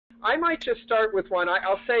I might just start with one.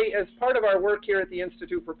 I'll say, as part of our work here at the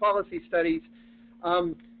Institute for Policy Studies,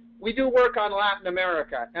 we do work on Latin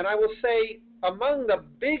America. And I will say, among the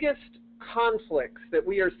biggest conflicts that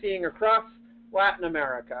we are seeing across Latin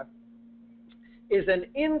America is an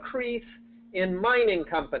increase in mining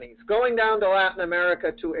companies going down to Latin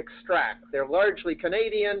America to extract. They're largely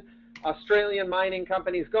Canadian, Australian mining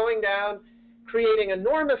companies going down, creating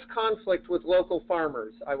enormous conflict with local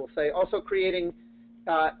farmers, I will say, also creating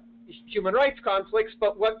human rights conflicts.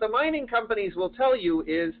 But what the mining companies will tell you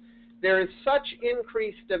is there is such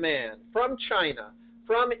increased demand from China,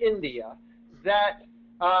 from India, that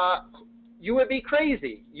you would be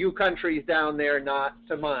crazy, you countries down there, not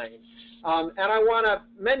to mine. And I want to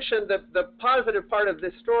mention that the positive part of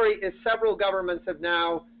this story is several governments have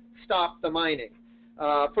now stopped the mining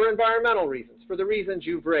for environmental reasons, for the reasons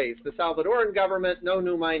you've raised. The Salvadoran government, no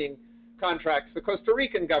new mining contracts. The Costa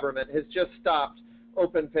Rican government has just stopped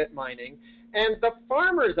open pit mining. And the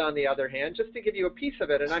farmers, on the other hand, just to give you a piece of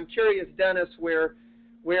it, and I'm curious, Dennis, where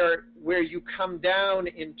you come down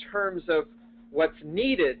in terms of what's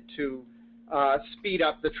needed to speed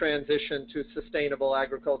up the transition to sustainable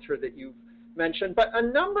agriculture that you've mentioned. But a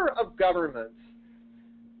number of governments,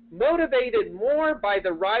 motivated more by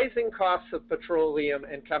the rising costs of petroleum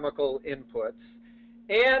and chemical inputs,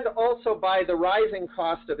 and also by the rising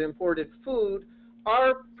cost of imported food,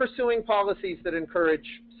 are pursuing policies that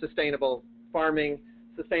encourage sustainable farming,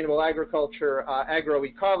 sustainable agriculture,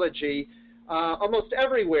 agroecology. Almost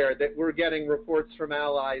everywhere that we're getting reports from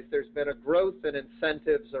allies, there's been a growth in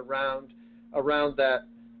incentives around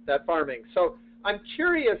that farming. So I'm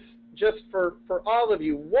curious, just for all of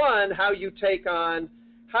you, one, how you take on,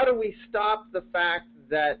 how do we stop the fact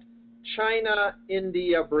that China,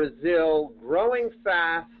 India, Brazil, growing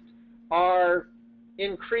fast, are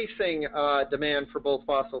increasing demand for both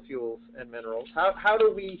fossil fuels and minerals? How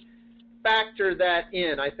do we factor that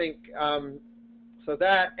in? I think so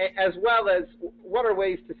that, as well as what are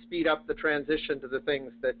ways to speed up the transition to the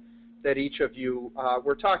things that each of you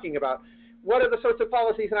were talking about. What are the sorts of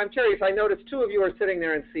policies? And I'm curious, I noticed two of you are sitting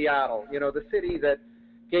there in Seattle, you know, the city that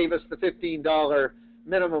gave us the $15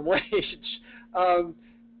 minimum wage.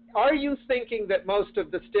 Are you thinking that most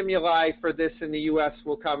of the stimuli for this in the U.S.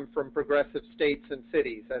 will come from progressive states and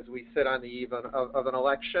cities as we sit on the eve of an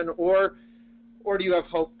election, or do you have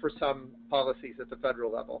hope for some policies at the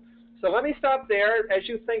federal level? So let me stop there. As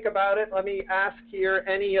you think about it, let me ask here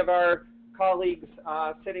any of our colleagues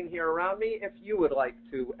sitting here around me if you would like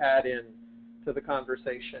to add in to the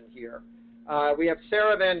conversation here. We have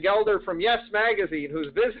Sarah Van Gelder from Yes Magazine, who's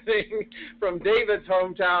visiting from David's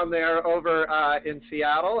hometown there over in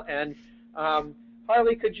Seattle. And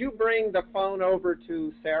Harley, could you bring the phone over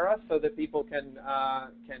to Sarah so that people can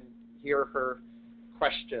hear her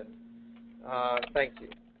question? Thank you.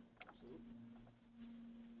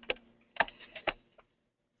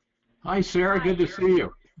 Hi, Sarah. Good to see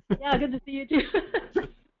you. Yeah, good to see you too.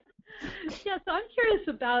 Yeah, so I'm curious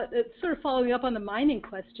about sort of following up on the mining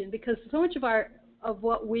question, because so much of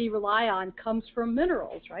what we rely on comes from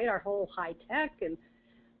minerals, right? Our whole high tech and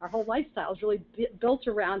our whole lifestyle is really built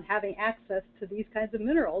around having access to these kinds of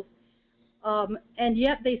minerals, and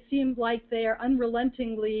yet they seem like they are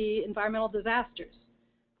unrelentingly environmental disasters.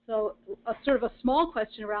 So a sort of a small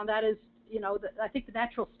question around that is, you know, I think the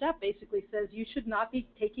natural step basically says you should not be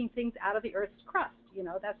taking things out of the Earth's crust. You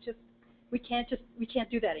know, that's just we can't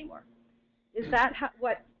do that anymore. Is that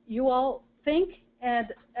what you all think? And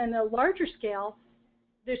on a larger scale,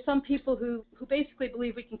 there's some people who basically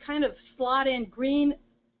believe we can kind of slot in green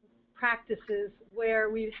practices where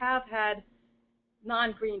we have had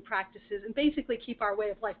non-green practices and basically keep our way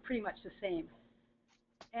of life pretty much the same.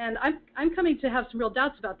 And I'm coming to have some real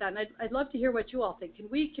doubts about that, and I'd love to hear what you all think. Can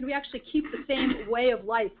we actually keep the same way of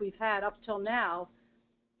life we've had up till now,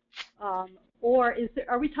 or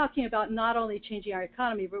are we talking about not only changing our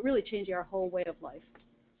economy but really changing our whole way of life?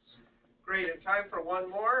 Great. And time for one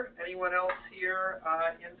more. Anyone else here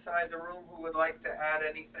inside the room who would like to add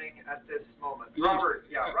anything at this moment? Robert,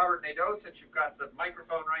 Robert Nadeau, since you've got the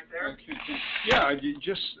microphone right there. Yeah, I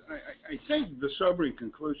think the sobering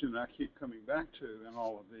conclusion I keep coming back to in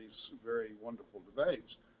all of these very wonderful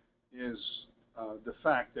debates is the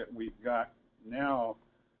fact that we've got now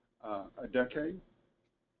a decade,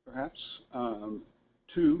 perhaps,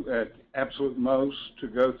 two at absolute most, to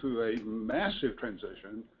go through a massive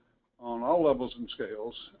transition on all levels and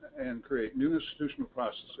scales and create new institutional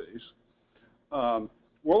processes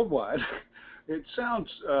worldwide. It sounds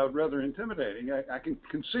rather intimidating. I can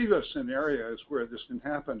conceive of scenarios where this can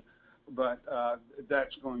happen, but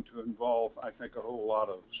that's going to involve, I think, a whole lot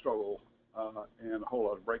of struggle and a whole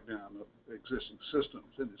lot of breakdown of existing systems.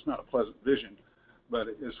 And it's not a pleasant vision, but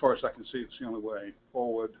as far as I can see, it's the only way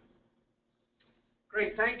forward.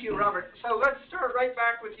 Great, thank you, Robert. So let's start right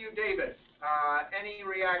back with you, David. Any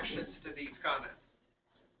reactions to these comments?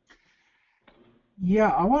 Yeah,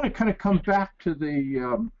 I want to kind of come back to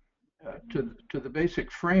the to the basic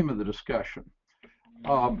frame of the discussion.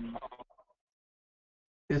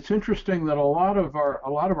 It's interesting that a lot of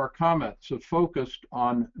our comments have focused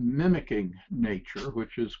on mimicking nature,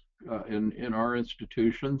 which is in our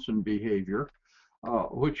institutions and behavior,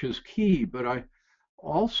 which is key. But I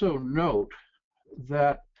also note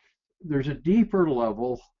that there's a deeper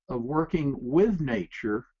level of working with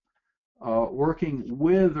nature, working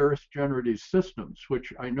with Earth's generative systems,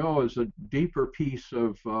 which I know is a deeper piece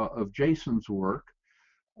of Jason's work.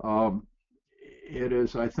 It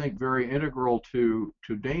is, I think, very integral to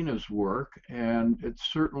Dana's work, and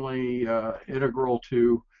it's certainly integral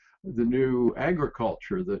to the new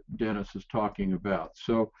agriculture that Dennis is talking about.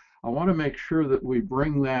 So I want to make sure that we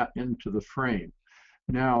bring that into the frame.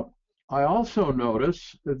 Now, I also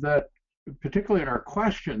notice that, particularly in our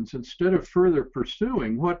questions, instead of further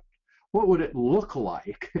pursuing what would it look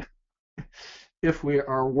like if we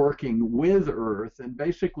are working with Earth and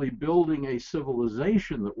basically building a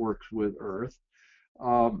civilization that works with Earth,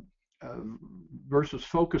 versus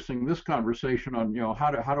focusing this conversation on,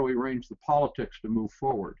 how do we arrange the politics to move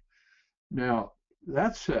forward. Now,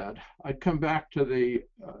 that said, I'd come back to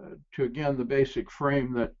again the basic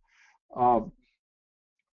frame that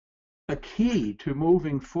a key to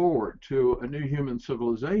moving forward to a new human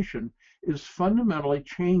civilization is fundamentally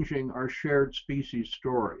changing our shared species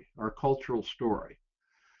story, our cultural story.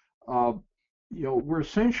 We're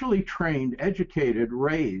essentially trained, educated,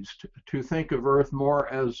 raised to think of Earth more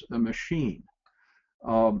as a machine.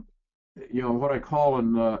 What I call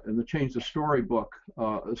in the Change the Story book,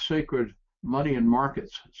 a sacred money and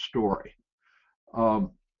markets story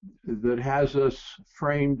that has us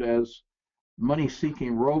framed as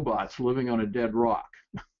money-seeking robots living on a dead rock.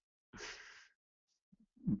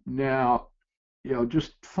 Now,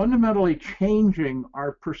 just fundamentally changing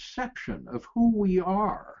our perception of who we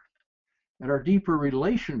are and our deeper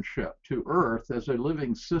relationship to Earth as a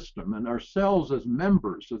living system and ourselves as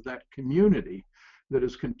members of that community that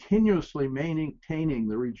is continuously maintaining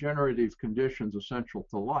the regenerative conditions essential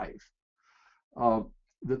to life,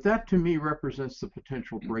 that to me represents the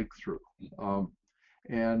potential breakthrough.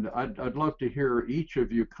 And I'd love to hear each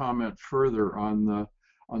of you comment further on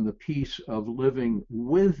the piece of living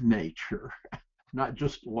with nature, not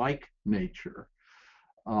just like nature.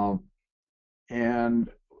 And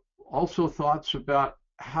also thoughts about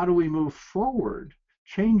how do we move forward,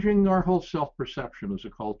 changing our whole self-perception as a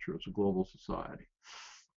culture, as a global society.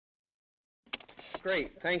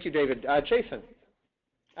 Great, thank you, David. Jason,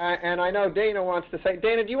 and I know Dana wants to say.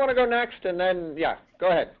 Dana, do you want to go next? And then, yeah, go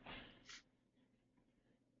ahead.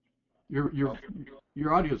 Your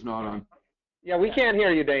audio's not on. Yeah, we can't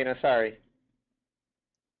hear you, Dana. Sorry.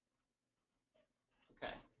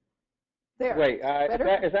 Okay. There. Wait,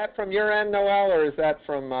 is that from your end, Noel, or is that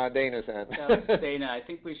from Dana's end? No, Dana, I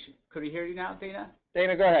think we should. Could we hear you now, Dana?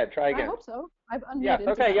 Dana, go ahead. Try again. I hope so. I've unmuted. Yes.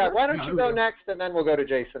 Okay. Yeah. Why don't you go next, and then we'll go to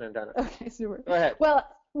Jason and Dennis. Okay. Super. Go ahead. Well,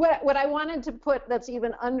 what I wanted to put that's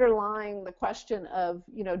even underlying the question of,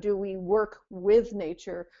 do we work with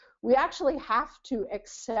nature? We actually have to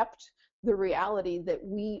accept the reality that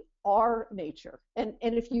we are nature, and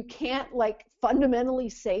if you can't fundamentally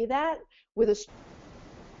say that with a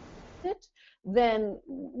then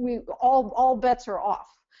we all bets are off.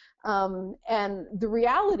 And the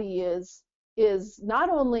reality is not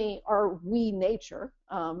only are we nature,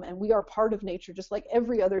 and we are part of nature just like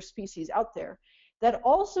every other species out there, that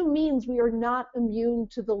also means we are not immune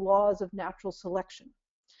to the laws of natural selection.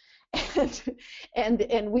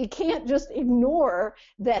 And we can't just ignore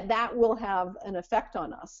that will have an effect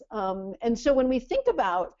on us. And so when we think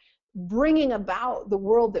about bringing about the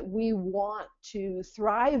world that we want to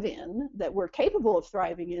thrive in, that we're capable of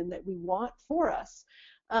thriving in, that we want for us,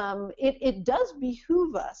 it does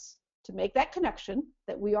behoove us to make that connection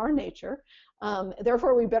that we are nature.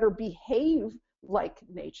 Therefore, we better behave like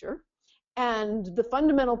nature. And the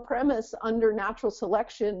fundamental premise under natural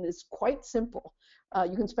selection is quite simple.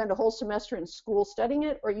 You can spend a whole semester in school studying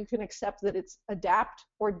it, or you can accept that it's adapt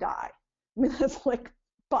or die. I mean, that's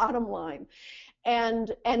bottom line.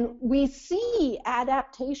 And we see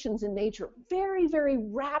adaptations in nature, very, very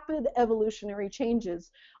rapid evolutionary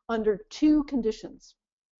changes under two conditions.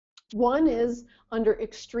 One is under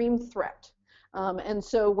extreme threat. And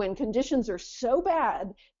so when conditions are so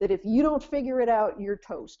bad that if you don't figure it out, you're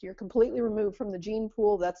toast. You're completely removed from the gene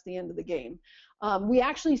pool. That's the end of the game. We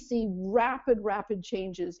actually see rapid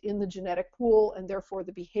changes in the genetic pool and therefore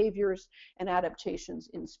the behaviors and adaptations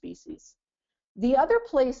in species. The other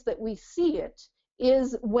place that we see it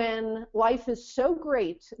is when life is so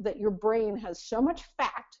great that your brain has so much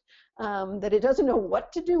fat that it doesn't know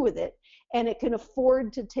what to do with it, and it can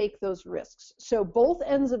afford to take those risks. So both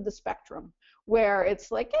ends of the spectrum, where it's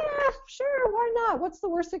like, yeah, sure, why not? What's the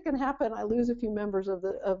worst that can happen? I lose a few members of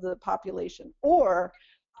the population, or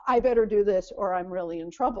I better do this, or I'm really in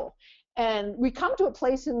trouble. And we come to a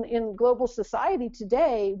place in global society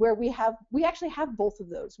today where we actually have both of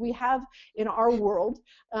those. We have in our world,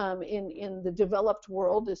 in the developed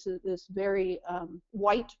world, this very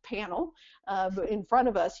white panel in front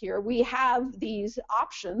of us here, we have these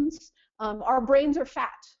options. Our brains are fat.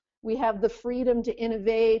 We have the freedom to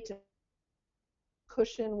innovate,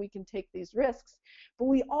 cushion, we can take these risks. But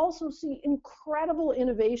we also see incredible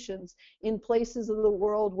innovations in places of the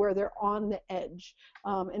world where they're on the edge.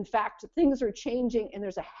 In fact, things are changing, and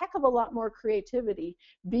there's a heck of a lot more creativity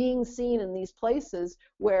being seen in these places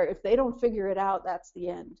where if they don't figure it out, that's the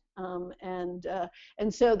end.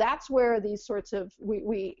 And so that's where these sorts of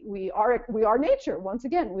we are nature. Once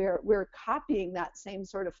again, we're copying that same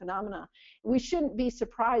sort of phenomena. We shouldn't be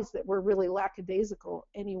surprised that we're really lackadaisical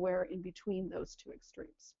anywhere in between those two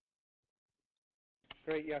extremes.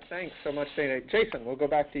 Great, yeah, thanks so much, Dana. Jason, we'll go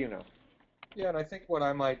back to you now. Yeah, and I think what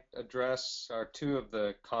I might address are two of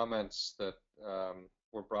the comments that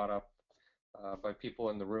were brought up by people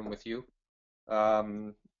in the room with you.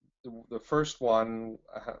 The first one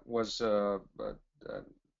was a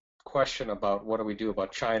question about what do we do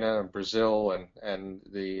about China and Brazil, and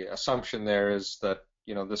the assumption there is that,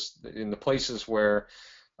 you know, this in the places where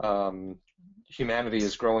humanity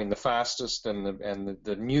is growing the fastest and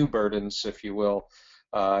the new burdens, if you will,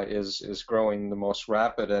 is growing the most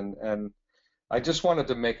rapid. And I just wanted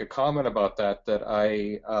to make a comment about that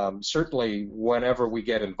I certainly, whenever we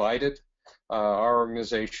get invited, our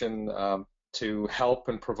organization, to help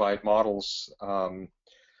and provide models,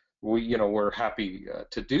 we're happy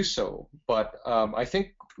to do so. But I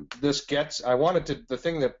think the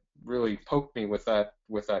thing that really poked me with that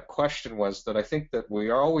question was that I think that we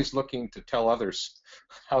are always looking to tell others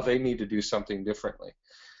how they need to do something differently.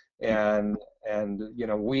 And you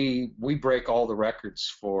know, we break all the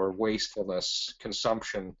records for wastefulness,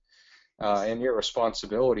 consumption, and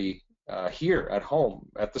irresponsibility here at home,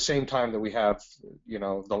 at the same time that we have, you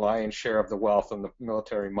know, the lion's share of the wealth and the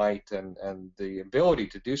military might and the ability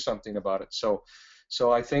to do something about it.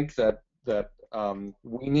 So I think that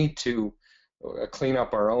we need to clean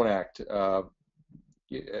up our own act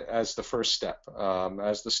as the first step,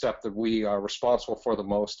 as the step that we are responsible for the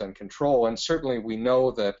most and control. And certainly we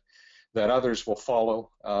know that others will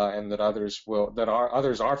follow, and that others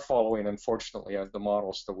are following, unfortunately, the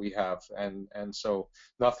models that we have. And so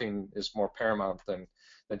nothing is more paramount than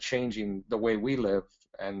changing the way we live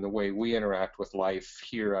and the way we interact with life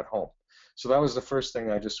here at home. So that was the first thing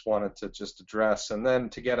I just wanted to just address. And then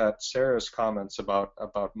to get at Sarah's comments about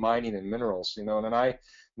mining and minerals, you know, and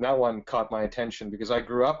that one caught my attention because I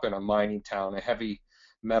grew up in a mining town, a heavy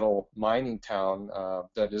metal mining town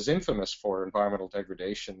that is infamous for environmental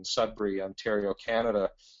degradation, Sudbury, Ontario, Canada,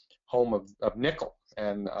 home of nickel.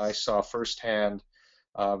 And I saw firsthand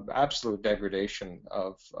absolute degradation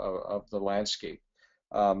of the landscape.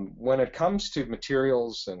 When it comes to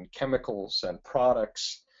materials and chemicals and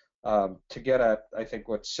products, to get at, I think,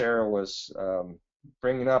 what Sarah was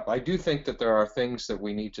bringing up, I do think that there are things that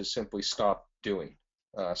we need to simply stop doing,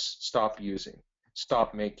 stop using,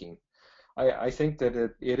 stop making. I think that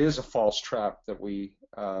it is a false trap that we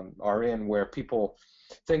are in, where people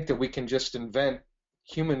think that we can just invent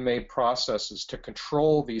human-made processes to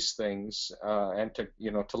control these things and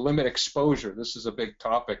to limit exposure. This is a big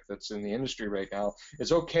topic that's in the industry right now.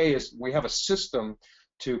 It's okay as we have a system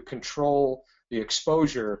to control the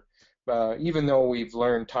exposure, even though we've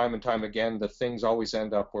learned time and time again that things always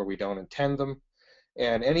end up where we don't intend them.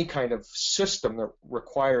 And any kind of system that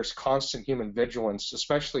requires constant human vigilance,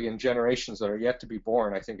 especially in generations that are yet to be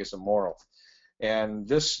born, I think is immoral. And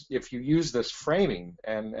this, if you use this framing,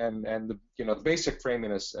 and the the basic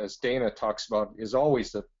framing, as Dana talks about, is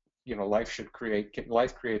always that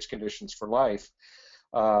life creates conditions for life.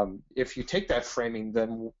 If you take that framing,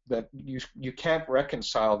 then that you can't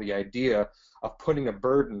reconcile the idea of putting a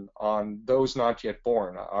burden on those not yet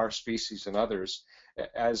born, our species and others,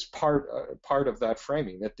 as part of that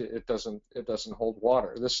framing. It doesn't hold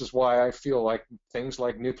water. This is why I feel like things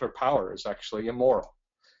like nuclear power is actually immoral.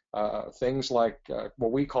 things like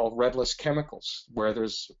what we call redless chemicals, where there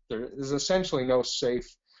is essentially no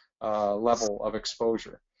safe level of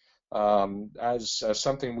exposure, as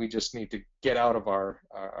something we just need to get out of our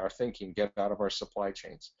thinking, get out of our supply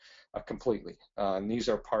chains completely. And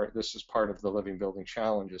this is part of the Living Building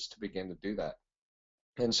Challenge, is to begin to do that.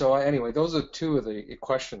 And so anyway, those are two of the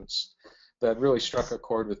questions that really struck a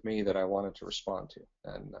chord with me that I wanted to respond to.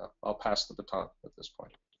 And I'll pass the baton at this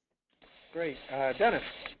point. Great. Dennis,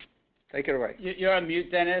 take it away. You're on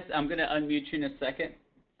mute, Dennis. I'm going to unmute you in a second.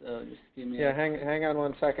 So just give me hang on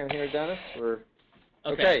one second here, Dennis.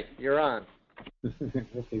 Okay, you're on.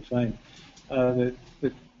 Okay, fine.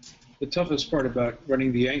 The toughest part about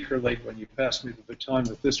running the anchor light when you pass me the baton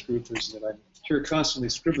with this group is that I'm here constantly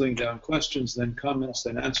scribbling down questions, then comments,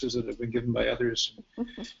 then answers that have been given by others.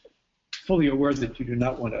 Fully aware that you do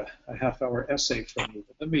not want a half-hour essay from me,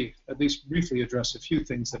 but let me at least briefly address a few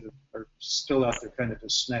things that are still out there kind of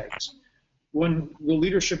as snags. One, will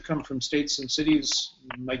leadership come from states and cities?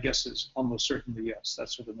 My guess is almost certainly yes.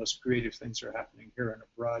 That's where the most creative things are happening here and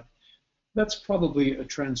abroad. That's probably a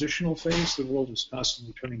transitional phase. The world is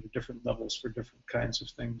constantly turning to different levels for different kinds of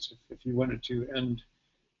things. If you wanted to end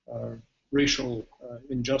racial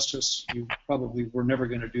injustice, you probably were never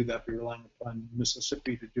going to do that by relying upon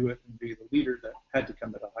Mississippi to do it and be the leader. That had to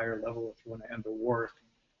come at a higher level. If you want to end a war, it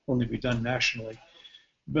can only be done nationally.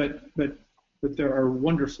 But there are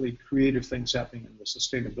wonderfully creative things happening in the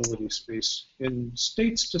sustainability space in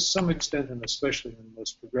states to some extent, and especially in the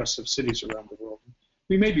most progressive cities around the world.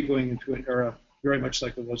 We may be going into an era very much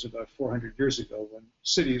like it was about 400 years ago when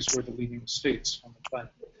cities were the leading states on the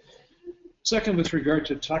planet. Second, with regard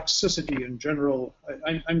to toxicity in general,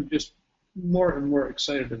 I'm just more and more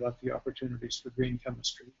excited about the opportunities for green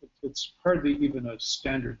chemistry. It's hardly even a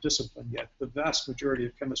standard discipline yet. The vast majority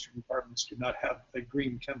of chemistry departments do not have a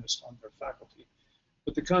green chemist on their faculty.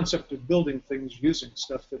 But the concept of building things using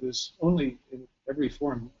stuff that is only in every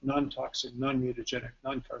form non-toxic, non-mutagenic,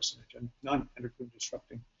 non-carcinogen, non-endocrine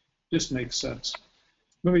disrupting just makes sense.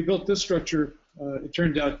 When we built this structure, it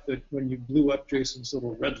turned out that when you blew up Jason's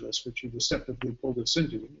little red list, which you deceptively pulled us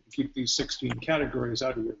into, to keep these 16 categories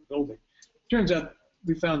out of your building, it turns out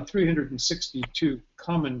we found 362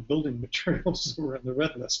 common building materials that were on the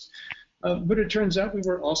red list. But it turns out we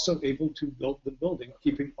were also able to build the building,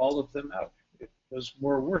 keeping all of them out. It was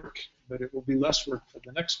more work, but it will be less work for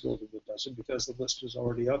the next builder that does it because the list is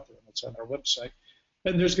already out there and it's on our website.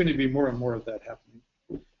 And there's going to be more and more of that happening.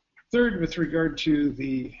 Third, with regard to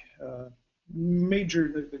the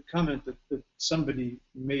the comment that somebody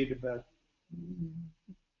made about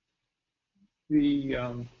the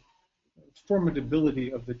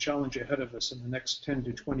formidability of the challenge ahead of us in the next 10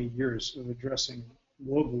 to 20 years of addressing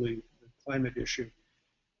globally the climate issue,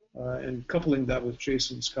 and coupling that with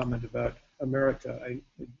Jason's comment about America, I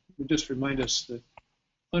would just remind us that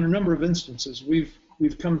on a number of instances, we've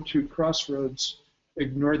come to crossroads,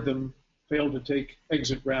 ignored them, failed to take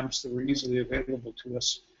exit ramps that were easily available to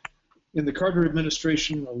us. In the Carter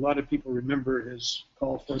administration, a lot of people remember his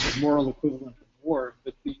call for the moral equivalent of war,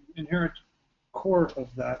 but the inherent core of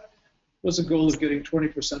that was a goal of getting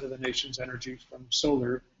 20% of the nation's energy from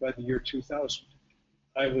solar by the year 2000.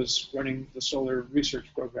 I was running the solar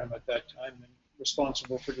research program at that time and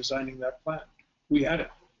responsible for designing that plan. We had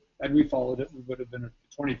it. Had we followed it, we would have been at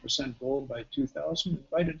a 20% goal by 2000.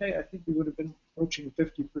 By today, I think we would have been approaching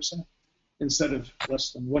 50% instead of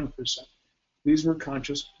less than 1%. These were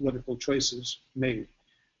conscious political choices made.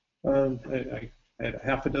 I had a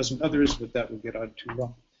half a dozen others, but that would get on too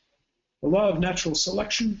long. The law of natural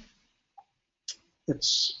selection,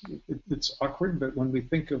 it's awkward, but when we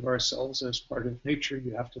think of ourselves as part of nature,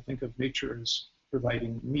 you have to think of nature as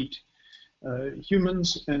providing meat.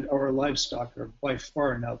 Humans and our livestock are by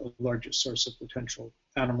far now the largest source of potential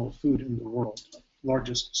animal food in the world,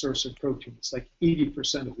 largest source of protein. It's like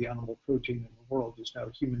 80% of the animal protein in the world is now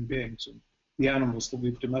human beings and the animals that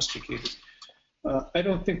we've domesticated. I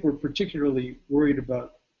don't think we're particularly worried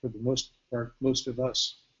about, for the most part, most of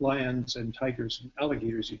us, lions and tigers and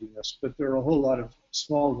alligators eating us, but there are a whole lot of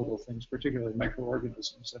small little things, particularly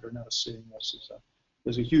microorganisms, that are now seeing us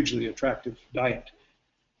as a hugely attractive diet.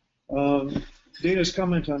 Dana's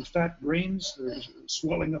comment on fat brains, there's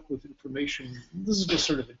swelling up with information. This is just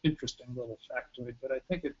sort of an interesting little factoid, but I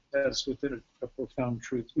think it has within it a profound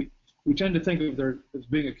truth. We tend to think of there as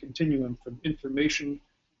being a continuum from information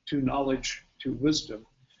to knowledge to wisdom,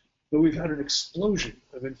 but we've had an explosion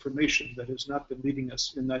of information that has not been leading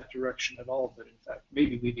us in that direction at all, but in fact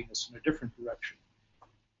maybe leading us in a different direction.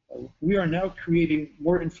 We are now creating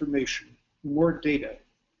more information, more data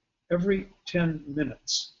every 10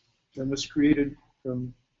 minutes than was created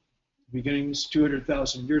from beginnings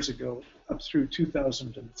 200,000 years ago up through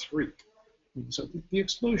 2003. So the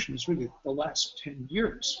explosion is really the last 10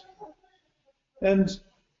 years. And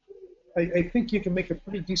I think you can make a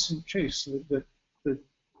pretty decent case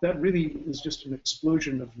that really is just an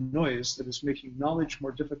explosion of noise that is making knowledge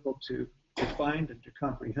more difficult to find and to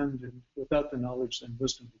comprehend, and without the knowledge, then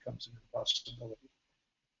wisdom becomes an impossibility.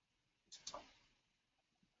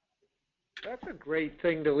 That's a great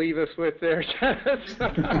thing to leave us with there, Dennis.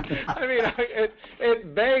 I mean,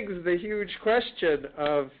 it begs the huge question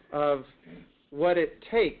of what it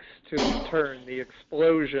takes to turn the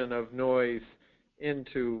explosion of noise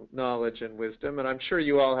into knowledge and wisdom, and I'm sure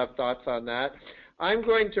you all have thoughts on that. I'm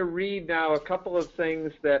going to read now a couple of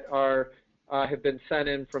things that are have been sent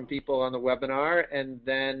in from people on the webinar, and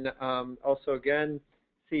then also again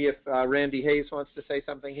see if Randy Hayes wants to say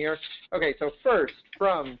something here. Okay, so first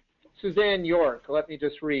from Suzanne York, let me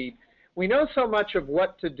just read. We know so much of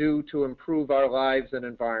what to do to improve our lives and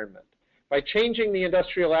environment. By changing the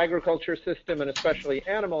industrial agriculture system, and especially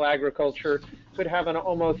animal agriculture, could have an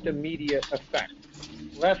almost immediate effect.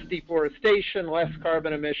 Less deforestation, less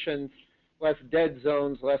carbon emissions, less dead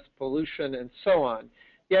zones, less pollution, and so on.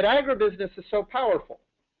 Yet agribusiness is so powerful.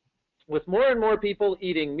 With more and more people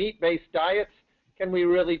eating meat-based diets, can we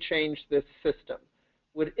really change this system?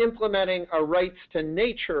 Would implementing a rights to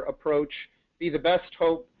nature approach be the best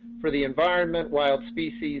hope for the environment, wild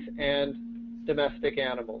species, and domestic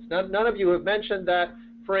animals? None of you have mentioned that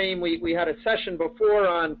frame. We had a session before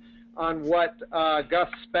on what Gus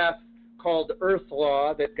Speth called Earth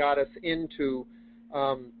Law that got us into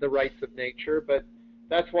the rights of nature, but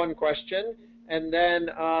that's one question. And then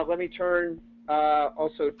let me turn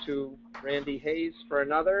also to Randy Hayes for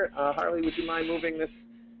another. Harley, would you mind moving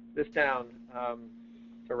this down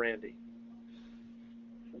to Randy?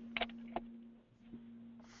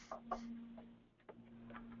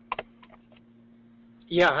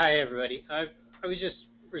 Yeah, hi everybody. I was just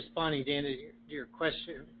responding, Dan, to your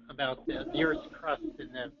question about the Earth's crust and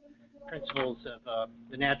the principles of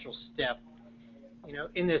the natural step. You know,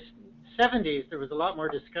 in the 70s, there was a lot more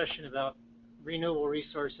discussion about renewable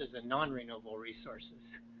resources and non-renewable resources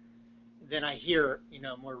than I hear, you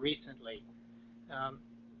know, more recently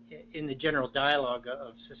in the general dialogue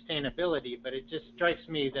of sustainability. But it just strikes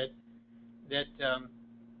me that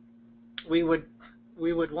we would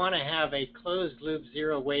want to have a closed-loop,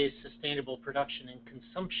 zero-waste, sustainable production and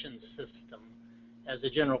consumption system as a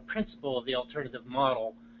general principle of the alternative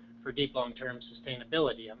model for deep long-term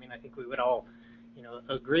sustainability. I mean, I think we would all, you know,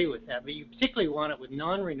 agree with that. But you particularly want it with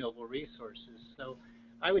non-renewable resources. So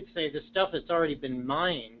I would say the stuff that's already been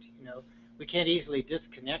mined, you know, we can't easily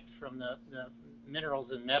disconnect from the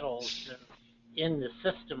minerals and metals in the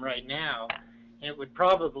system right now. And it would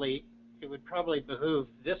probably behoove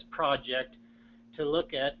this project to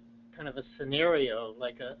look at kind of a scenario,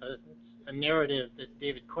 like a narrative that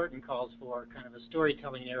David Korten calls for, kind of a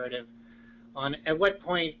storytelling narrative on at what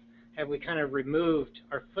point have we kind of removed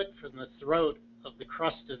our foot from the throat of the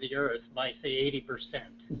crust of the earth by, say,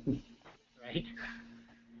 80%, right?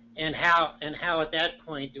 And how at that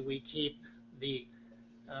point do we keep the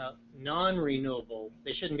non-renewable,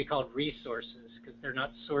 they shouldn't be called resources because they're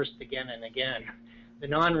not sourced again and again, the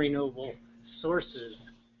non-renewable sources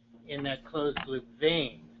in that closed loop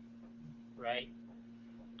vein, right?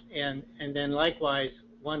 And then likewise,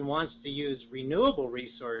 one wants to use renewable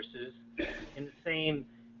resources in the same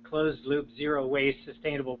closed loop, zero waste,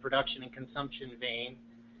 sustainable production and consumption vein,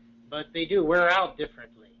 but they do wear out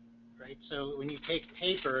differently, right? So when you take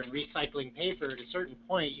paper and recycling paper, at a certain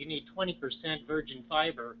point, you need 20% virgin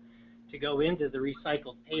fiber to go into the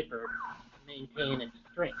recycled paper to maintain its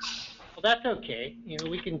strength. Well, that's okay. You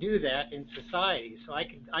know, we can do that in society. So I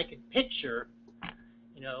could picture,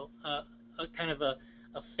 you know, a kind of a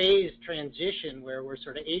phased transition where we're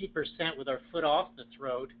sort of 80% with our foot off the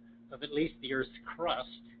throat of at least the Earth's crust,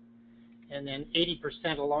 and then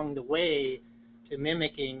 80% along the way to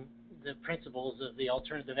mimicking the principles of the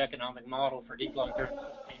alternative economic model for deep long-term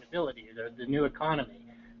sustainability, the new economy,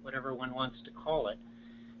 whatever one wants to call it.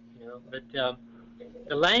 You know, but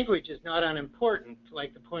the language is not unimportant,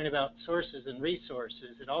 like the point about sources and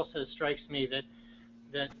resources. It also strikes me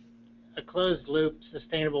that a closed-loop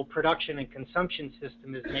sustainable production and consumption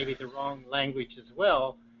system is maybe the wrong language as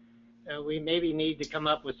well. We maybe need to come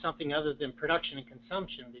up with something other than production and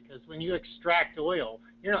consumption, because when you extract oil,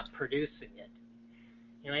 you're not producing it.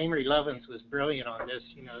 You know, Amory Lovins was brilliant on this,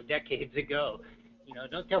 you know, decades ago. You know,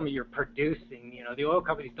 don't tell me you're producing. You know, the oil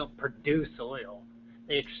companies don't produce oil.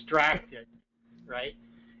 They extract it, right?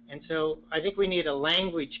 And so I think we need a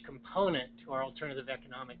language component to our alternative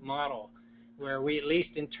economic model where we at least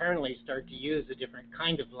internally start to use a different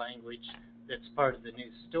kind of language that's part of the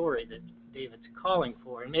new story that David's calling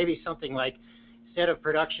for. And maybe something like, instead of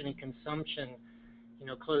production and consumption,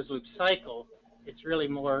 closed loop cycle, it's really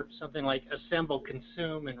more something like assemble,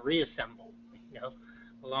 consume, and reassemble,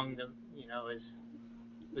 along the, as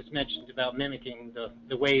was mentioned about mimicking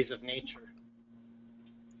the ways of nature.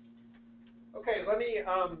 Okay, let me,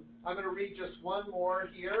 I'm going to read just one more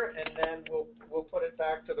here, and then we'll put it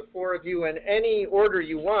back to the four of you in any order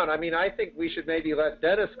you want. I mean, I think we should maybe let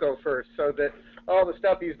Dennis go first so that all the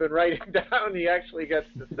stuff he's been writing down he actually gets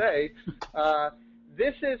to say.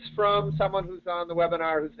 This is from someone who's on the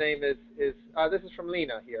webinar whose name is this is from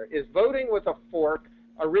Lena here. Is voting with a fork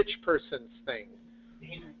a rich person's thing?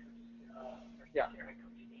 Yeah.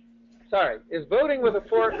 Sorry. Is voting with a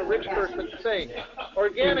fork a rich person's thing?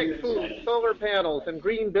 Organic food, solar panels, and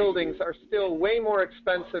green buildings are still way more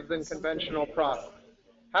expensive than conventional products.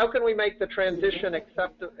 How can we make the transition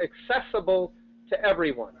accessible to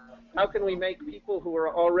everyone? How can we make people who are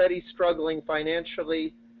already struggling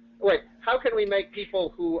financially, how can we make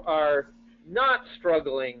people who are not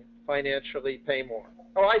struggling financially pay more?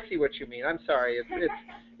 Oh, I see what you mean. I'm sorry.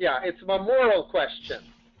 It's a moral question.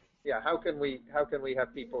 Yeah, how can we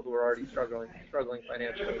have people who are already struggling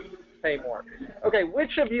financially pay more? Okay,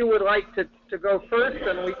 which of you would like to go first,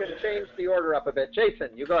 and we can change the order up a bit? Jason,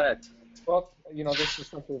 you go ahead. Well, this is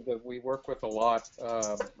something that we work with a lot,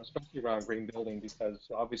 especially around green building, because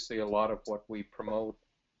obviously a lot of what we promote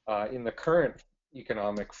in the current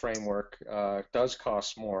economic framework does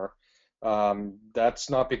cost more. That's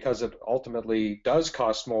not because it ultimately does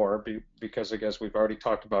cost more, because I guess we've already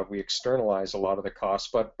talked about we externalize a lot of the costs,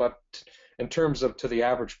 but in terms of to the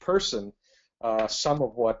average person, some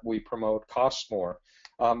of what we promote costs more.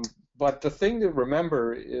 But the thing to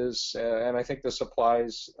remember is, and I think this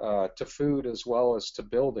applies to food as well as to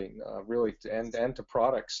building, really, and to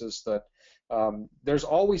products, is that there's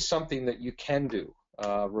always something that you can do.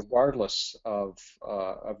 Regardless of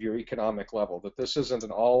your economic level, that this isn't an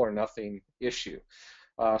all or nothing issue.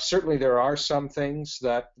 Certainly there are some things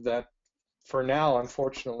that for now,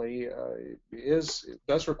 unfortunately,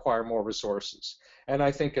 does require more resources. And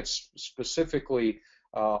I think it's specifically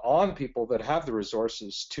on people that have the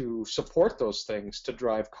resources to support those things, to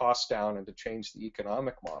drive costs down and to change the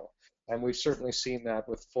economic model. And we've certainly seen that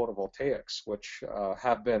with photovoltaics, which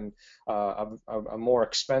have been a more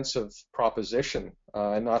expensive proposition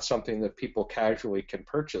and not something that people casually can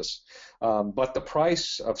purchase. But the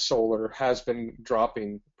price of solar has been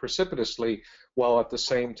dropping precipitously, while at the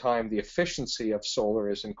same time the efficiency of solar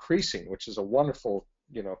is increasing, which is a wonderful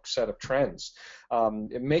set of trends,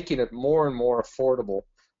 making it more and more affordable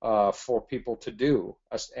for people to do.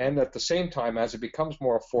 And at the same time, as it becomes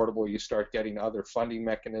more affordable, you start getting other funding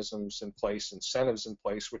mechanisms in place, incentives in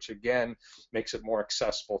place, which again makes it more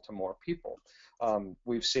accessible to more people.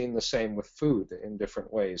 We've seen the same with food in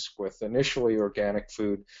different ways. With initially organic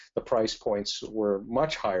food, the price points were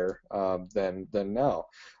much higher than now.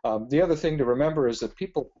 The other thing to remember is that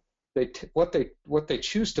people, what they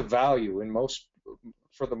choose to value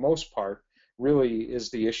for the most part, really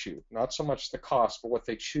is the issue. Not so much the cost, but what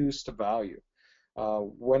they choose to value.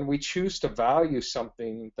 When we choose to value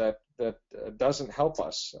something that doesn't help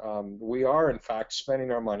us, we are in fact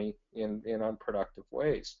spending our money in unproductive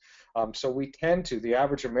ways. So the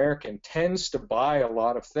average American tends to buy a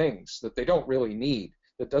lot of things that they don't really need,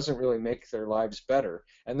 that doesn't really make their lives better,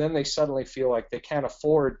 and then they suddenly feel like they can't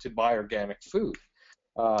afford to buy organic food.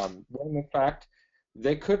 When in fact,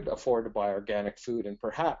 they could afford to buy organic food, and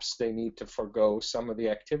perhaps they need to forego some of the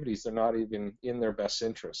activities that are not even in their best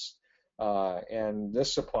interests. And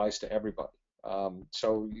this applies to everybody.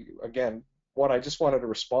 So again, what I just wanted to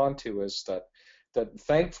respond to is that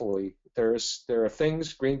thankfully there are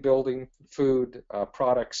things, green building, food,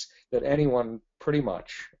 products, that anyone pretty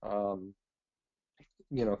much can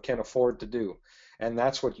afford to do, and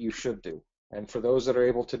that's what you should do. And for those that are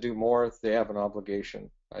able to do more, they have an obligation,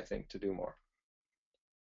 I think, to do more.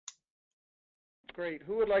 Great.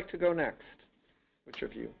 Who would like to go next? Which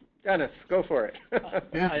of you? Dennis, go for it.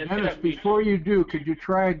 Yeah, Dennis, before you do, could you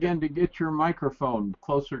try again to get your microphone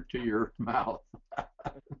closer to your mouth?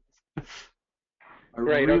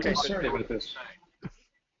 Great. Okay. Sorry about this.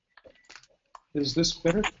 Is this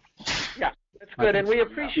better? Yeah, that's good. And we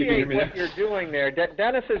appreciate what you're doing there.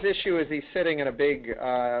 Dennis's issue is he's sitting in a big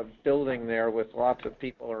building there with lots of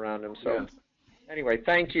people around him. So. Yes. Anyway,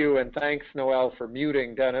 thank you, and thanks, Noel, for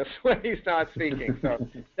muting Dennis when he's not speaking. So,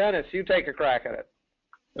 Dennis, you take a crack at it.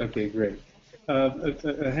 Okay, great.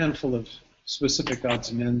 A handful of specific odds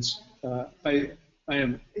and ends. I I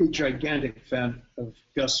am a gigantic fan of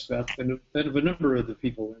Gus Speth and of a number of the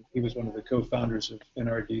people. He was one of the co-founders of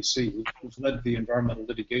NRDC, who've led the environmental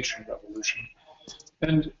litigation revolution,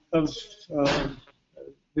 and of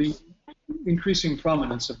the increasing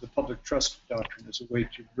prominence of the public trust doctrine as a way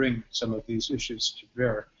to bring some of these issues to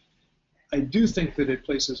bear. I do think that it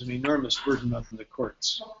places an enormous burden on the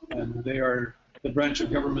courts, and they are the branch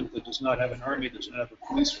of government that does not have an army, does not have a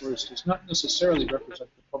police force, does not necessarily represent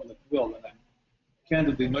the public will, and I'm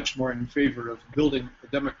candidly much more in favor of building a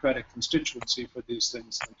democratic constituency for these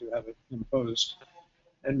things than to have it imposed.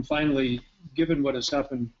 And finally, given what has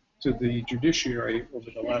happened to the judiciary over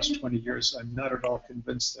the last 20 years, I'm not at all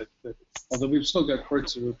convinced that although we've still got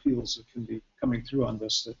courts of appeals that can be coming through on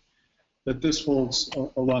this, that this holds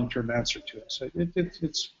a long-term answer to it. So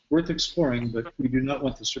it's worth exploring, but we do not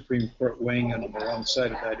want the Supreme Court weighing in on the wrong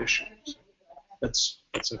side of that issue. So that's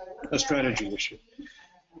a strategy issue.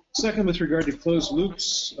 Second, with regard to closed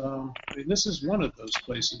loops, I mean, this is one of those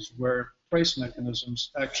places where price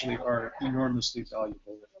mechanisms actually are enormously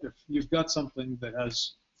valuable. If you've got something that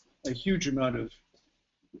has a huge amount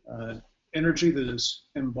of energy that is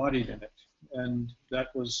embodied in it, and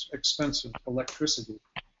that was expensive electricity,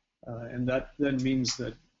 and that then means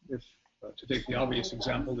that if, to take the obvious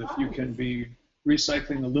example, if you can be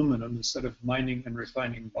recycling aluminum instead of mining and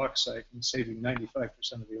refining bauxite and saving 95%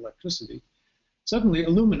 of the electricity, suddenly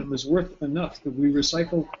aluminum is worth enough that we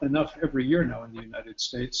recycle enough every year now in the United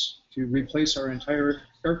States to replace our entire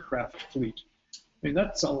aircraft fleet. I mean,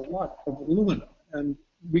 that's a lot of aluminum, and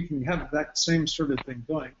we can have that same sort of thing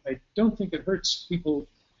going. I don't think it hurts people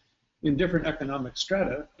in different economic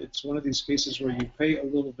strata. It's one of these cases where you pay a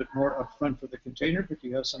little bit more upfront for the container, but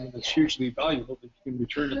you have something that's hugely valuable that you can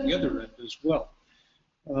return at the other end as well.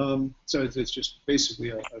 So it's just basically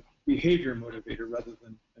a behavior motivator rather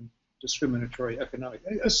than discriminatory economic,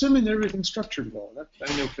 assuming that everything's structured well. That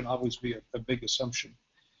I know can always be a big assumption.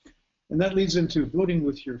 And that leads into voting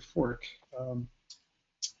with your fork.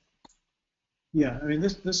 Yeah, I mean,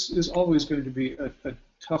 this is always going to be a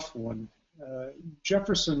tough one.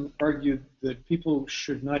 Jefferson argued that people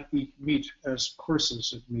should not eat meat as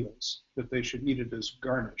courses at meals, that they should eat it as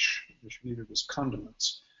garnish, they should eat it as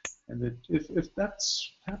condiments. And that if that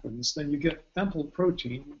happens, then you get ample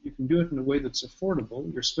protein. You can do it in a way that's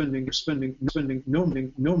affordable. You're spending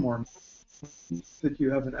no more. That you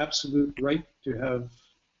have an absolute right to have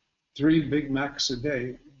 3 Big Macs a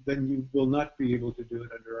day, then you will not be able to do it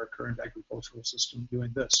under our current agricultural system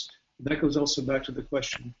doing this. That goes also back to the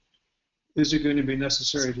question, is it going to be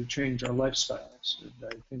necessary to change our lifestyles? And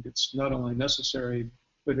I think it's not only necessary,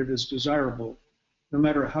 but it is desirable, no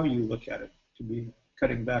matter how you look at it, to be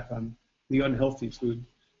cutting back on the unhealthy food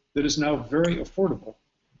that is now very affordable,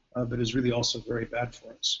 but is really also very bad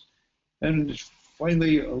for us. And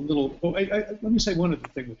finally, a little, let me say one other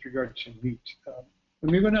thing with regard to meat.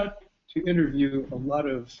 When we went out to interview a lot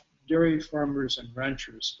of dairy farmers and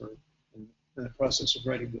ranchers in the process of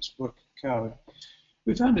writing this book, Cow,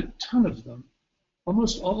 we found a ton of them,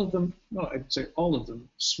 almost all of them, no, I'd say all of them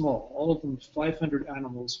small, all of them 500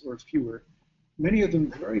 animals or fewer, many of them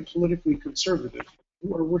very politically conservative,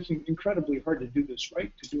 who are working incredibly hard to do this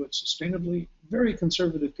right, to do it sustainably, very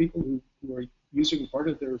conservative people who are using part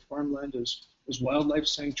of their farmland as wildlife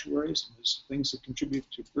sanctuaries and as things that contribute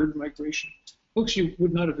to bird migration. Folks you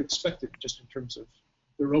would not have expected just in terms of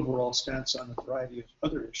their overall stance on a variety of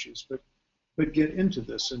other issues, but get into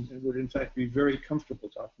this and would in fact be very comfortable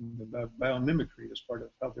talking about biomimicry as part of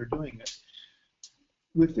how they're doing it.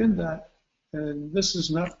 Within that, and this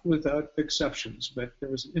is not without exceptions, but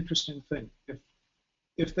there was an interesting thing.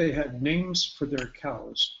 If they had names for their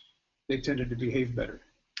cows, they tended to behave better.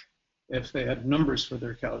 If they had numbers for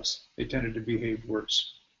their cows, they tended to behave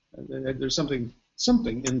worse. And there's something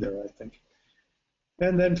in there, I think.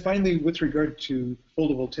 And then finally, with regard to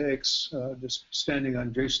photovoltaics, just standing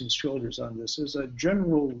on Jason's shoulders on this, as a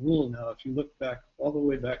general rule now, if you look back all the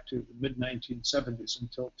way back to the mid-1970s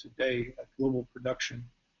until today at global production,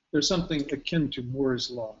 there's something akin to Moore's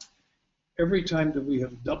Law. Every time that we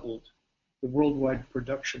have doubled the worldwide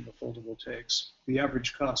production of photovoltaics, the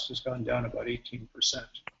average cost has gone down about 18%.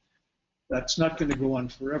 That's not going to go on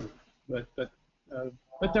forever,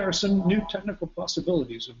 but there are some new technical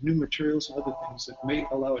possibilities of new materials and other things that may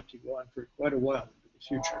allow it to go on for quite a while into the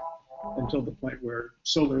future, until the point where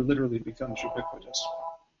solar literally becomes ubiquitous.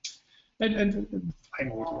 And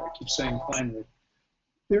finally, I keep saying finally,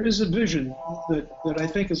 there is a vision that I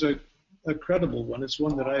think is a credible one. It's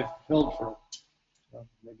one that I've held for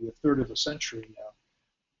maybe a third of a century now.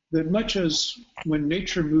 That much as when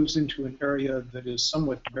nature moves into an area that is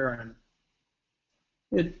somewhat barren,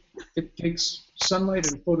 It takes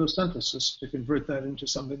sunlight and photosynthesis to convert that into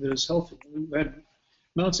something that is healthy. We had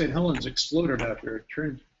Mount St. Helens exploded out here. It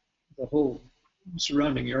turned the whole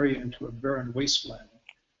surrounding area into a barren wasteland.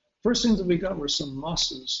 First things that we got were some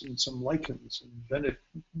mosses and some lichens, and then it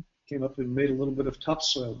came up and made a little bit of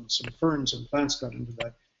topsoil, and some ferns and plants got into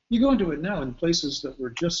that. You go into it now in places that were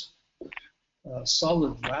just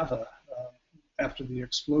solid lava after the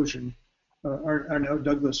explosion are now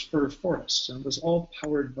Douglas fir forests, and it was all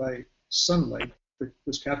powered by sunlight that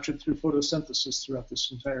was captured through photosynthesis throughout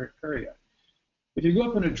this entire area. If you go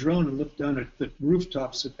up in a drone and look down at the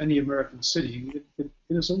rooftops of any American city, it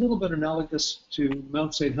is a little bit analogous to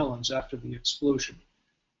Mount St. Helens after the explosion.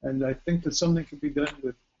 And I think that something can be done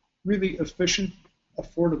with really efficient,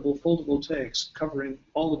 affordable, foldable tanks covering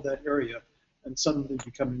all of that area and suddenly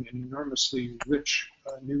becoming an enormously rich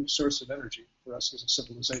new source of energy for us as a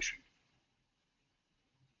civilization.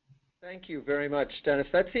 Thank you very much, Dennis.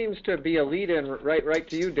 That seems to be a lead-in right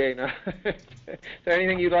to you, Dana. Is there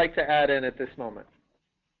anything you'd like to add in at this moment?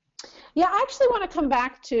 Yeah, I actually want to come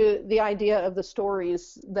back to the idea of the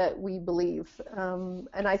stories that we believe.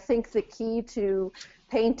 And I think the key to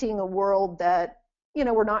painting a world that, you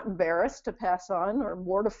know, we're not embarrassed to pass on or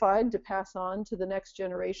mortified to pass on to the next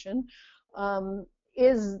generation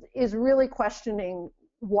is really questioning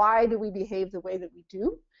why do we behave the way that we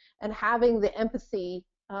do, and having the empathy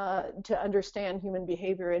to understand human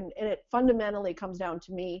behavior. And it fundamentally comes down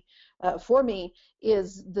to me, for me,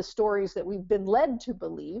 is the stories that we've been led to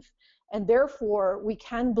believe, and therefore we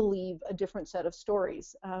can believe a different set of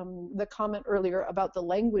stories. The comment earlier about the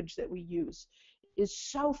language that we use is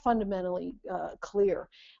so fundamentally clear.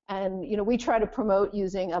 And you know, we try to promote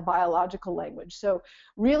using a biological language. So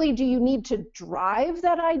really, do you need to drive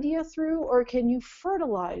that idea through, or can you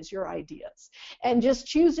fertilize your ideas? And just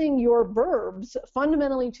choosing your verbs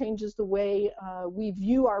fundamentally changes the way we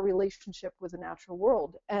view our relationship with the natural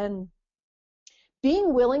world. And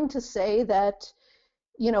being willing to say that,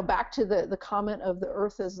 you know, back to the comment of the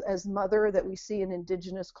earth as mother that we see in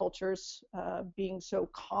indigenous cultures being so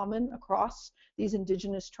common across these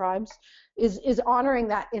indigenous tribes, is honoring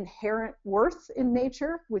that inherent worth in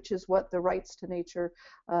nature, which is what the Rights to Nature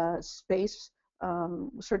space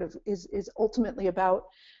sort of is ultimately about.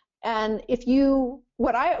 And if you,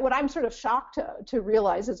 what I'm sort of shocked to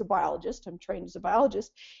realize as a biologist, I'm trained as a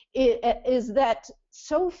biologist, is that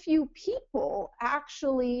so few people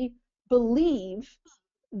actually believe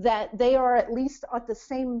that they are at least at the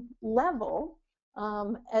same level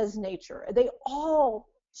as nature. They all,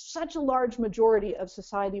 such a large majority of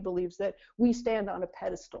society believes that we stand on a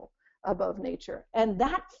pedestal above nature. And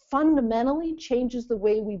that fundamentally changes the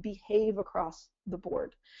way we behave across the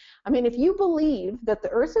board. I mean, if you believe that the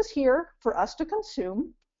earth is here for us to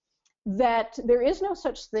consume, that there is no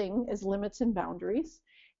such thing as limits and boundaries,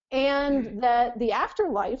 and that the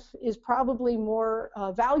afterlife is probably more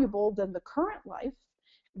valuable than the current life,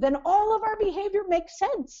 then all of our behavior makes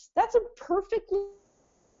sense. That's a perfectly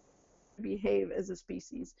behave as a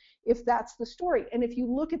species if that's the story. And if you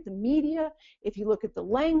look at the media, if you look at the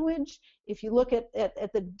language, if you look at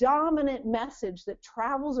the dominant message that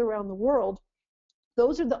travels around the world,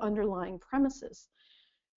 those are the underlying premises.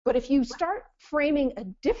 But if you start framing a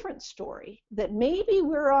different story, that maybe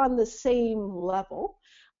we're on the same level,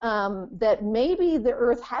 that maybe the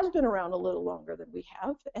earth has been around a little longer than we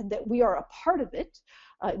have, and that we are a part of it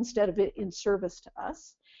instead of it in service to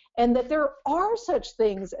us, and that there are such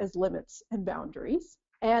things as limits and boundaries,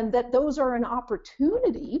 and that those are an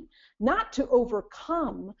opportunity not to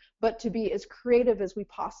overcome, but to be as creative as we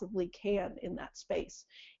possibly can in that space.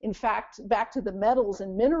 In fact, back to the metals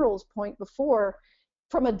and minerals point before,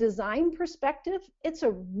 from a design perspective, it's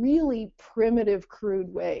a really primitive,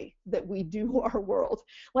 crude way that we do our world.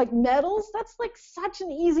 Like metals, that's like such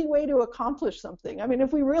an easy way to accomplish something. I mean,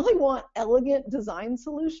 if we really want elegant design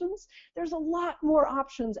solutions, there's a lot more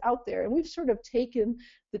options out there. And we've sort of taken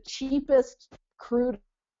the cheapest, crudest,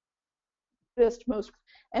 most,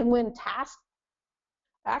 and when tasked,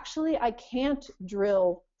 actually, I can't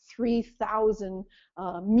drill 3,000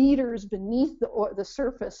 meters beneath the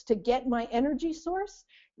surface to get my energy source,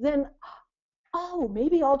 then, oh,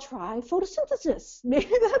 maybe I'll try photosynthesis.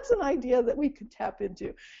 Maybe that's an idea that we could tap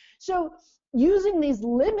into. So using these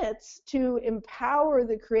limits to empower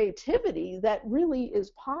the creativity that really is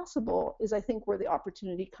possible is, I think, where the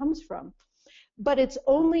opportunity comes from. But it's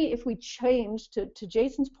only if we change, to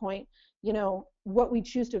Jason's point, you know, what we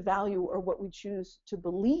choose to value or what we choose to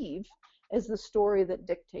believe as the story that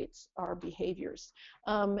dictates our behaviors.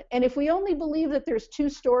 And if we only believe that there's two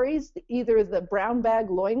stories, either the brown bag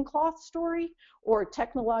loincloth story or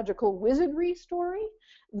technological wizardry story,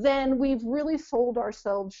 then we've really sold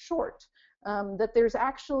ourselves short. That there's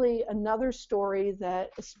actually another story that,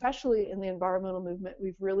 especially in the environmental movement,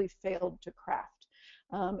 we've really failed to craft.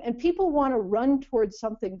 And people want to run towards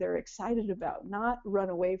something they're excited about, not run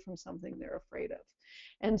away from something they're afraid of.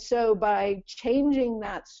 And so by changing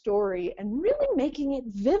that story and really making it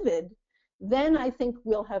vivid, then I think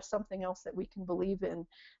we'll have something else that we can believe in.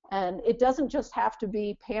 And it doesn't just have to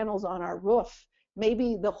be panels on our roof.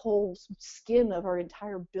 Maybe the whole skin of our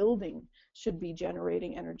entire building should be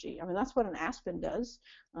generating energy. I mean, that's what an aspen does.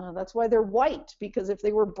 That's why they're white, because if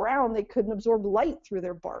they were brown, they couldn't absorb light through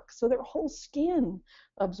their bark. So their whole skin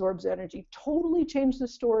absorbs energy. Totally change the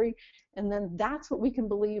story, and then that's what we can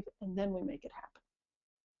believe, and then we make it happen.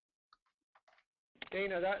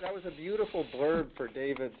 Dana, that was a beautiful blurb for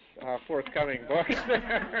David's forthcoming book.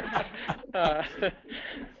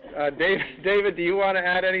 David, do you want to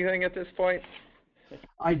add anything at this point?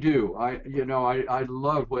 I do. I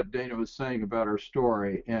love what Dana was saying about our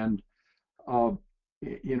story, and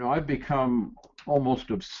I've become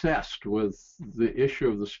almost obsessed with the issue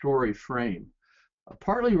of the story frame,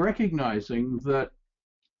 partly recognizing that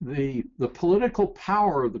the political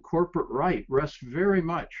power of the corporate right rests very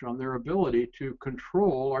much on their ability to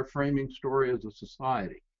control our framing story as a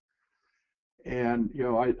society. And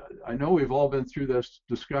I know we've all been through this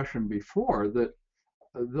discussion before, that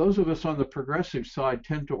those of us on the progressive side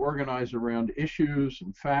tend to organize around issues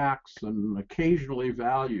and facts and occasionally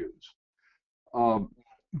values,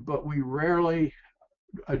 but we rarely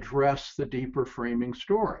address the deeper framing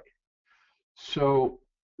story. So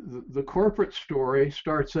the corporate story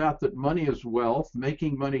starts out that money is wealth,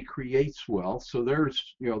 making money creates wealth. So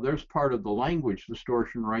there's part of the language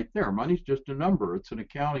distortion right there. Money's just a number. It's an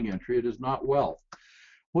accounting entry. It is not wealth.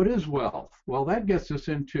 What is wealth? Well, that gets us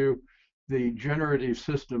into the generative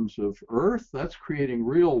systems of Earth. That's creating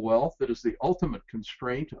real wealth that is the ultimate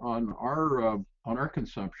constraint on our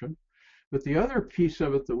consumption. But the other piece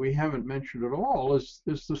of it that we haven't mentioned at all is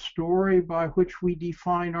the story by which we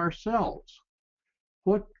define ourselves.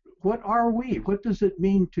 What are we? What does it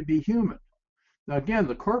mean to be human? Now, again,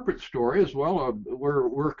 the corporate story as well.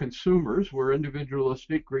 We're consumers. We're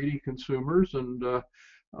individualistic, greedy consumers, and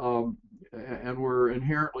we're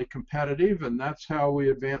inherently competitive, and that's how we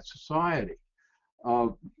advance society.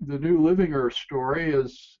 The New Living Earth story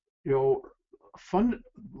is,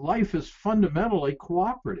 life is fundamentally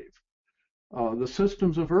cooperative. The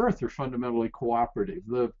systems of Earth are fundamentally cooperative.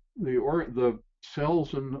 The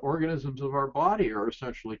cells and organisms of our body are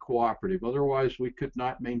essentially cooperative. Otherwise, we could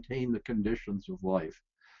not maintain the conditions of life.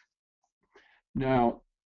 Now,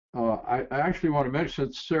 I actually want to mention,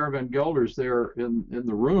 since Sarah Van Gelder's there in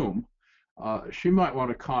the room, she might want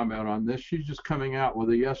to comment on this. She's just coming out with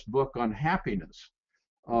a Yes book on happiness,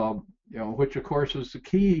 which of course is the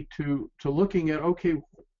key to looking at, okay,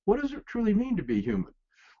 what does it truly mean to be human?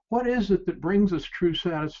 What is it that brings us true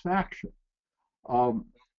satisfaction?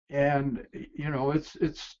 And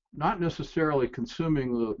it's not necessarily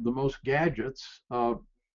consuming the most gadgets.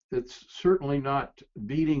 It's certainly not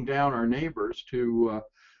beating down our neighbors to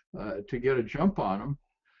get a jump on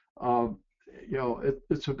them.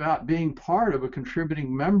 It's about being part of a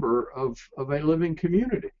contributing member of a living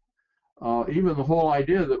community. Even the whole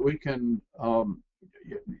idea that we can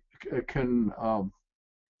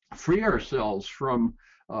free ourselves from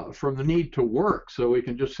the need to work, so we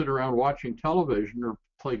can just sit around watching television or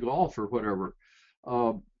play golf or whatever,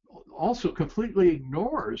 also completely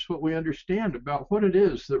ignores what we understand about what it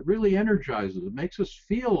is that really energizes, it makes us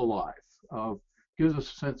feel alive, gives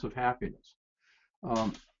us a sense of happiness.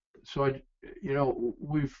 So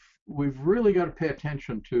we've really got to pay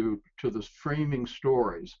attention to the framing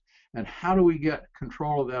stories, and how do we get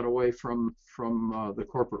control of that away from the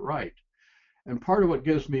corporate right. And part of what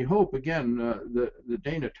gives me hope, again, that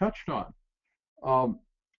Dana touched on,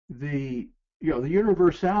 the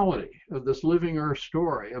universality of this Living Earth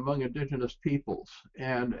story among indigenous peoples.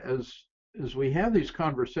 And as we have these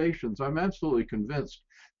conversations, I'm absolutely convinced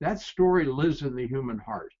that story lives in the human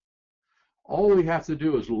heart. All we have to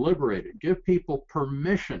do is liberate it, give people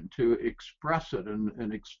permission to express it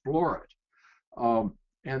and explore it.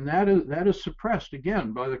 And that is suppressed,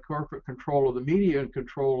 again, by the corporate control of the media and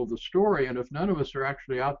control of the story. And if none of us are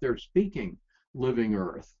actually out there speaking Living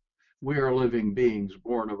Earth, we are living beings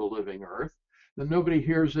born of a living Earth, then nobody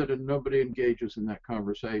hears it and nobody engages in that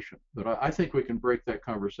conversation. But I think we can break that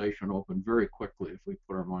conversation open very quickly if we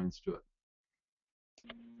put our minds to it.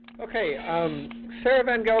 Okay, Sarah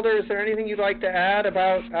Van Gelder, is there anything you'd like to add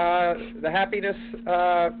about the happiness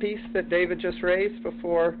piece that David just raised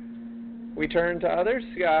before we turn to others?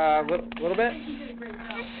 A little bit?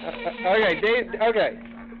 Okay, Dave, okay.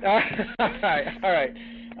 All right.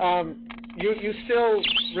 You still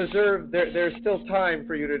reserve, there's still time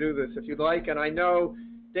for you to do this if you'd like, and I know,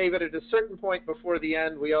 David, at a certain point before the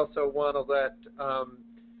end, we also want to let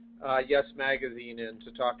Yes Magazine in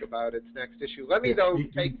to talk about its next issue. Let me, though,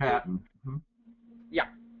 take... Patton. Yeah.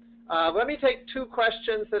 Let me take two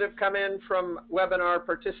questions that have come in from webinar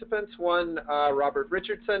participants. One, Robert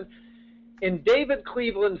Richardson. In David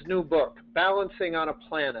Cleveland's new book, Balancing on a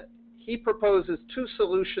Planet, he proposes two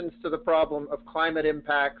solutions to the problem of climate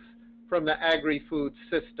impacts from the agri-food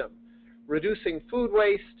system: reducing food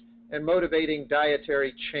waste and motivating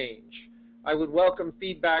dietary change. I would welcome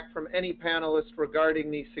feedback from any panelists regarding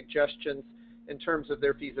these suggestions in terms of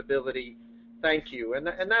their feasibility. Thank you. And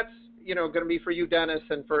that's, you know, going to be for you, Dennis,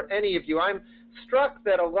 and for any of you. I'm struck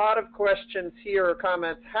that a lot of questions here or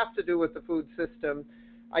comments have to do with the food system.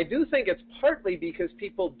 I do think it's partly because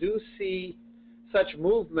people do see such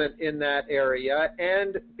movement in that area,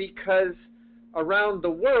 and because around the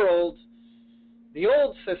world, the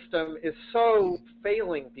old system is so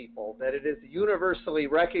failing people that it is universally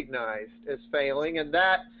recognized as failing. And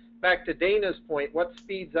that, back to Dana's point, what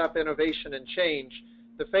speeds up innovation and change?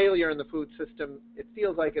 The failure in the food system, it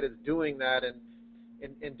feels like it is doing that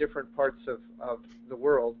in different parts of the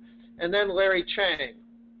world. And then Larry Chang.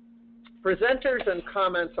 Presenters and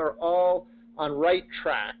comments are all on right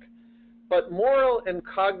track, but moral and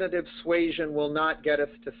cognitive suasion will not get us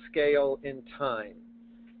to scale in time.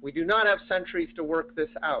 We do not have centuries to work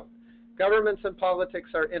this out. Governments and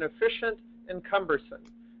politics are inefficient and cumbersome.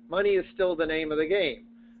 Money is still the name of the game.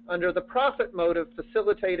 Under the profit motive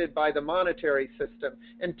facilitated by the monetary system,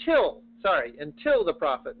 until the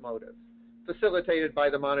profit motive facilitated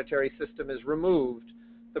by the monetary system is removed,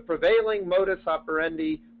 the prevailing modus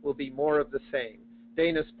operandi will be more of the same.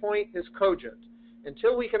 Dana's point is cogent.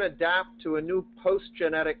 Until we can adapt to a new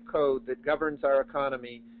post-genetic code that governs our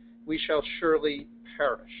economy, we shall surely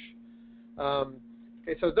perish.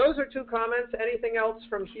 Okay, so those are two comments. Anything else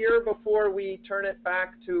from here before we turn it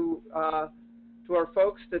back to our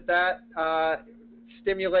folks? Did that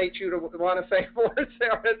stimulate you to want to say more,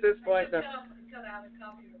 Sarah, at this point? No.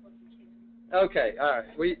 Okay, all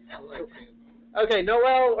right. Okay,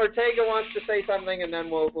 Noel Ortega wants to say something, and then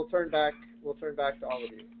we'll turn back to all of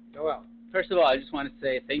you. Noel. First of all, I just want to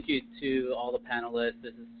say thank you to all the panelists.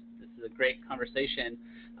 This is a great conversation.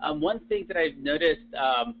 One thing that I've noticed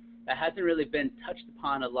that hasn't really been touched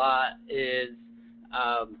upon a lot is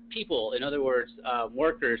people. In other words,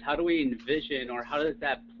 workers. How do we envision, or how does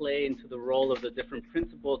that play into the role of the different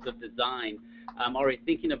principles of design? Are we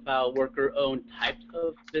thinking about worker-owned types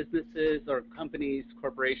of businesses or companies,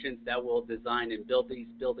 corporations that will design and build these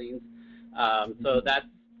buildings? So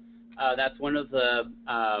that's one of the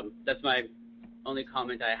that's my only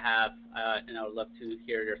comment I have, and I would love to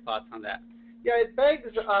hear your thoughts on that. Yeah, it begs,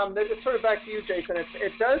 it's sort of back to you, Jason.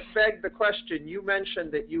 It does beg the question. You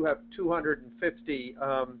mentioned that you have 250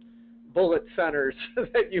 bullet centers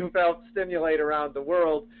that you've helped stimulate around the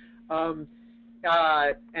world.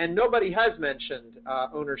 And nobody has mentioned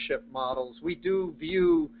ownership models. We do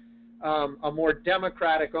view a more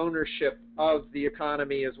democratic ownership of the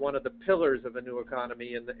economy as one of the pillars of a new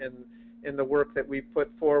economy in the work that we've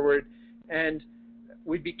put forward. And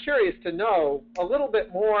we'd be curious to know a little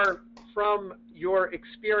bit more from your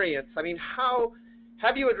experience. I mean, how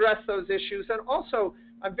have you addressed those issues? And also,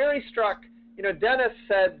 I'm very struck, you know, Dennis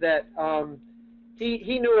said that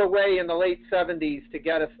he knew a way in the late 70s to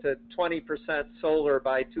get us to 20% solar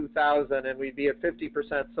by 2000, and we'd be at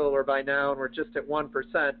 50% solar by now, and we're just at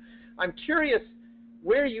 1%. I'm curious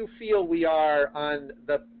where you feel we are on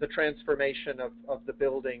the transformation of the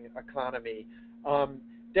building economy.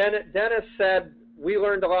 Dennis said, we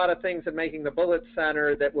learned a lot of things in making the Bullitt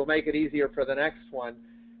Center that will make it easier for the next one.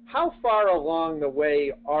 How far along the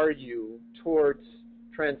way are you towards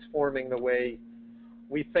transforming the way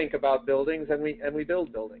we think about buildings and we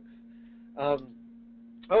build buildings?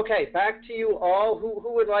 Okay, back to you all.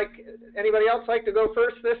 Who would like, anybody else like to go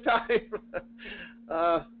first this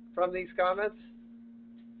time from these comments?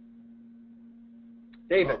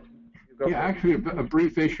 David. Yeah, actually, a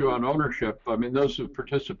brief issue on ownership. I mean, those who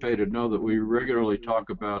participated know that we regularly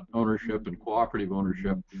talk about ownership and cooperative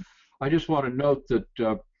ownership. I just want to note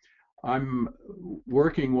that I'm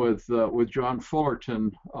working with John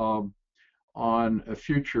Fullerton on a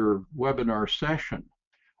future webinar session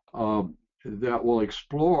that will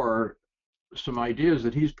explore some ideas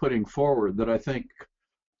that he's putting forward that I think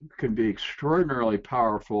can be extraordinarily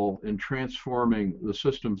powerful in transforming the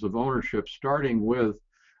systems of ownership, starting with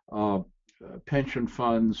pension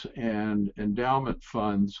funds and endowment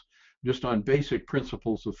funds, just on basic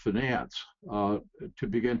principles of finance, to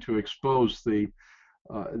begin to expose the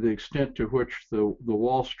the extent to which the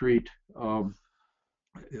Wall Street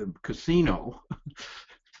casino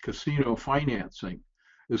financing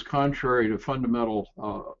is contrary to fundamental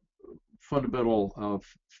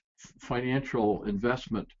financial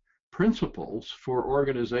investment principles for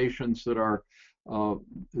organizations that are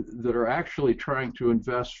actually trying to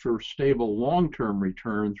invest for stable long-term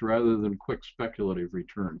returns rather than quick speculative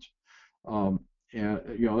returns. And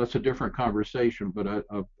that's a different conversation, but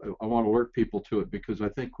I want to alert people to it because I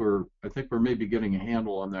think we're maybe getting a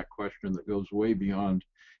handle on that question that goes way beyond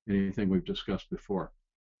anything we've discussed before.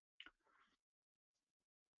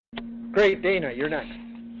 Great, Dana, you're next.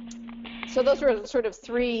 So those were sort of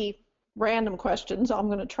three random questions. I'm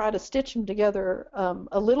going to try to stitch them together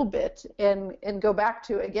a little bit and go back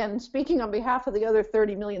to, again, speaking on behalf of the other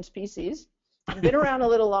 30 million species. I've been around a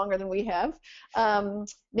little longer than we have.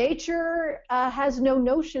 Nature has no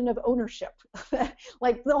notion of ownership.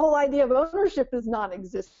 Like the whole idea of ownership is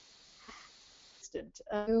non-existent.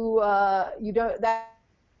 You don't. That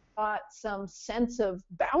got some sense of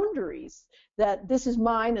boundaries, that this is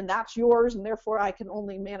mine and that's yours, and therefore I can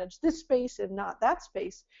only manage this space and not that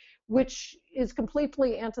space, which is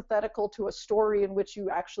completely antithetical to a story in which you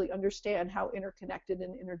actually understand how interconnected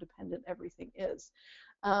and interdependent everything is.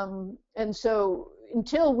 And so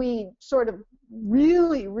until we sort of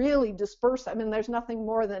really disperse, I mean, there's nothing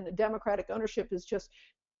more than democratic ownership is just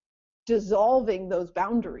dissolving those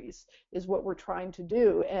boundaries is what we're trying to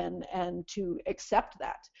do, and to accept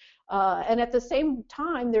that. And at the same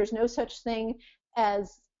time, there's no such thing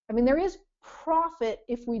as, I mean, there is profit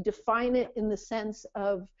if we define it in the sense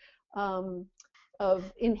of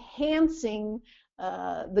enhancing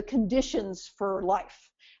the conditions for life.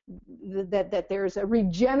 That there's a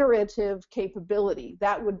regenerative capability,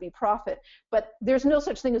 that would be profit. But there's no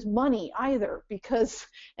such thing as money either, because,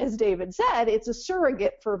 as David said, it's a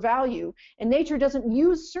surrogate for value, and nature doesn't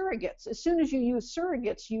use surrogates. As soon as you use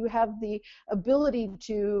surrogates, you have the ability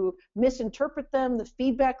to misinterpret them. The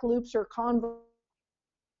feedback loops are convoluted.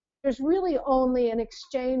 There's really only an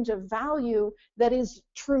exchange of value that is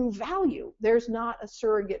true value. There's not a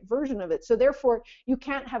surrogate version of it. So therefore, you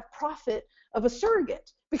can't have profit of a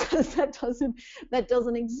surrogate, because that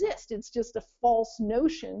doesn't exist. It's just a false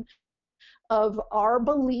notion of our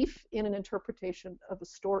belief in an interpretation of a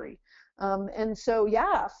story. And so,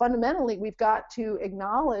 yeah, fundamentally, we've got to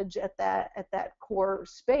acknowledge at that core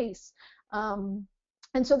space. And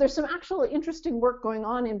so there's some actually interesting work going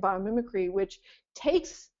on in biomimicry, which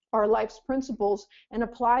takes our life's principles and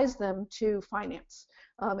applies them to finance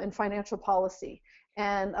and financial policy,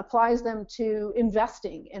 and applies them to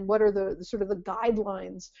investing, and what are the sort of the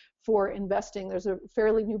guidelines for investing. There's a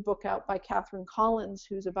fairly new book out by Catherine Collins,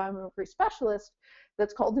 who's a biomimicry specialist,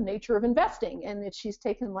 that's called The Nature of Investing, and she's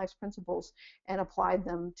taken life's principles and applied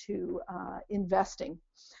them to investing.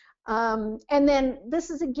 And then this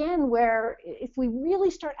is again where, if we really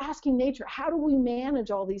start asking nature, how do we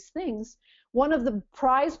manage all these things? One of the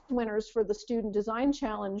prize winners for the Student Design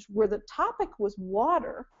Challenge, where the topic was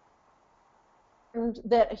water, and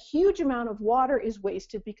that a huge amount of water is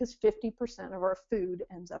wasted because 50% of our food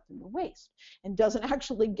ends up in the waste and doesn't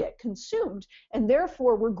actually get consumed. And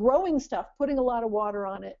therefore, we're growing stuff, putting a lot of water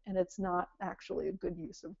on it, and it's not actually a good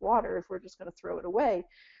use of water if we're just going to throw it away.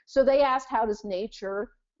 So they asked, how does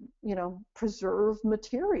nature, preserve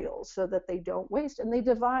materials so that they don't waste? And they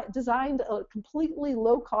designed a completely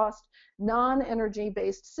low-cost,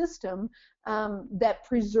 non-energy-based system that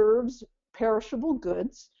preserves perishable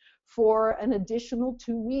goods for an additional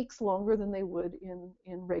 2 weeks longer than they would in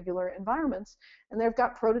regular environments. And they've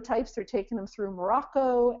got prototypes. They're taking them through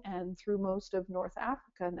Morocco and through most of North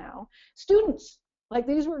Africa now. Students, like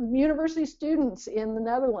these were university students in the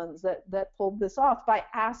Netherlands that pulled this off by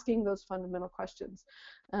asking those fundamental questions.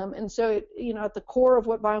 And so, at the core of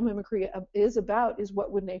what biomimicry is about is,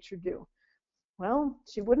 what would nature do? Well,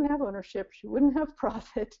 she wouldn't have ownership. She wouldn't have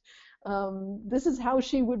profit. This is how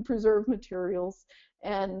she would preserve materials.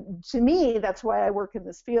 And to me, that's why I work in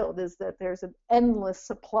this field, is that there's an endless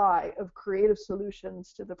supply of creative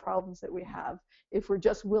solutions to the problems that we have if we're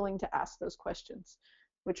just willing to ask those questions,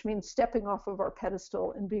 which means stepping off of our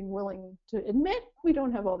pedestal and being willing to admit we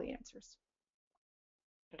don't have all the answers.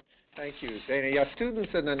 Thank you, Dana. Yeah,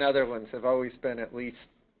 students in the Netherlands have always been at least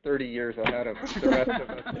 30 years ahead of the rest of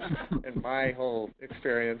us in my whole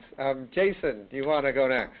experience. Jason, do you want to go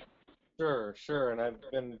next? Sure. And I've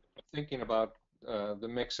been thinking about the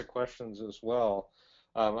mix of questions as well.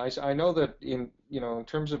 I know that in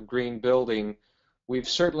terms of green building, we've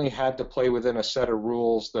certainly had to play within a set of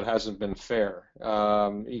rules that hasn't been fair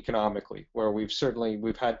economically, where we've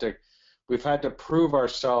had to prove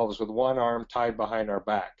ourselves with one arm tied behind our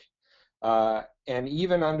back.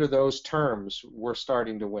 even under those terms, we're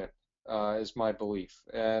starting to win, is my belief.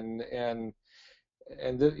 And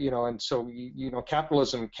so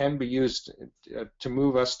capitalism can be used to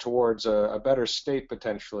move us towards a better state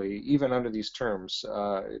potentially, even under these terms.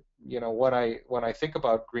 When I think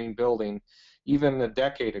about green building, even a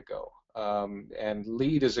decade ago, and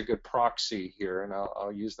LEED is a good proxy here, and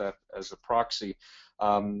I'll use that as a proxy.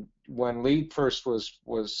 When LEED first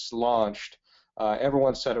was launched,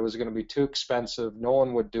 everyone said it was going to be too expensive, no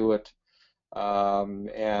one would do it,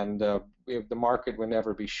 and the market would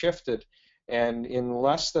never be shifted. And in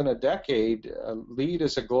less than a decade, LEED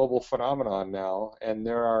is a global phenomenon now, and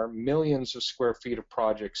there are millions of square feet of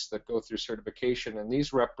projects that go through certification, and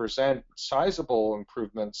these represent sizable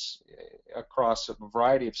improvements across a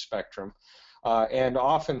variety of spectrum, and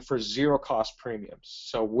often for zero cost premiums.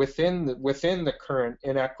 So within the current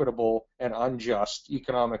inequitable and unjust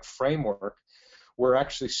economic framework, we're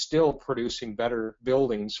actually still producing better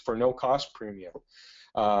buildings for no cost premium.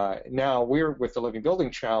 Now we're with the Living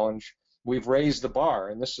Building Challenge. We've raised the bar,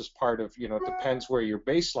 and this is part of, it depends where your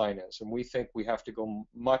baseline is, and we think we have to go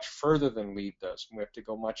much further than LEED does, and we have to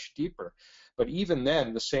go much deeper. But even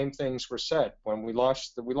then, the same things were said. When we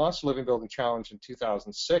launched the Living Building Challenge in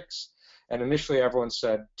 2006, and initially everyone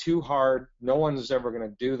said, too hard, no one is ever going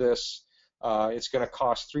to do this, it's going to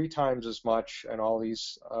cost 3 times as much, and all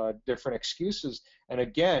these different excuses. And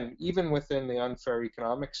again, even within the unfair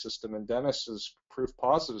economic system, and Dennis is proof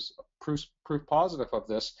positive of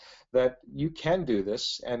this, that you can do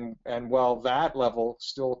this, and while that level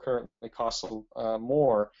still currently costs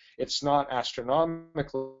more, it's not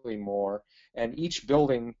astronomically more, and each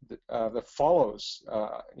building that follows,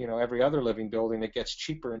 every other living building, it gets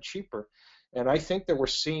cheaper and cheaper. And I think that we're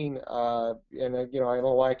seeing, I don't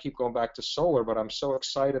know why I keep going back to solar, but I'm so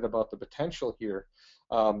excited about the potential here,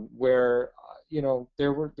 where,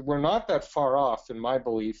 we're not that far off, in my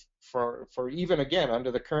belief, for even, again,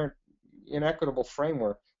 under the current inequitable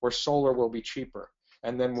framework, where solar will be cheaper,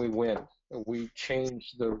 and then we win. We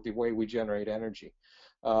change the way we generate energy.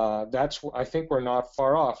 I think we're not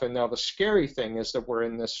far off. And now the scary thing is that we're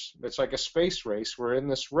in this, it's like a space race. We're in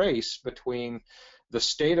this race between the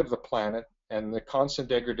state of the planet and the constant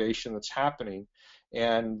degradation that's happening,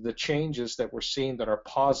 and the changes that we're seeing that are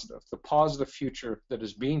positive, the positive future that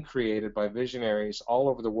is being created by visionaries all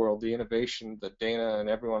over the world, the innovation that Dana and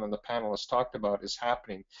everyone on the panel has talked about is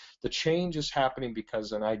happening. The change is happening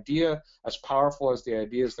because an idea as powerful as the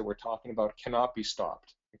ideas that we're talking about cannot be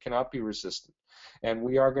stopped. It cannot be resisted. And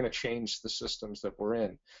we are going to change the systems that we're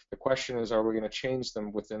in. The question is, are we going to change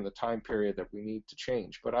them within the time period that we need to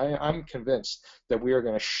change? But I'm convinced that we are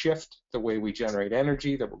going to shift the way we generate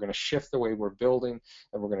energy, that we're going to shift the way we're building,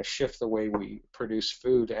 and we're going to shift the way we produce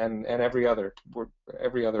food and every other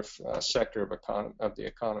sector of the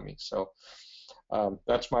economy. So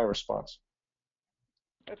that's my response.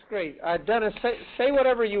 That's great. Dennis, say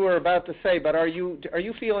whatever you were about to say, but are you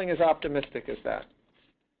feeling as optimistic as that?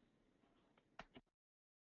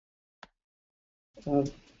 Well,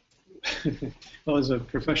 as a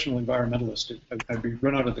professional environmentalist, I'd be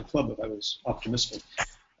run out of the club if I was optimistic.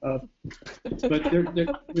 But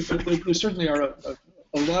there certainly are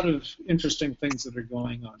a lot of interesting things that are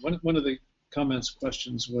going on. One of the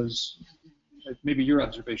questions was maybe your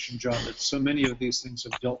observation, John, that so many of these things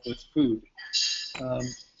have dealt with food.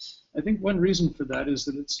 I think one reason for that is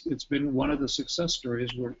that it's been one of the success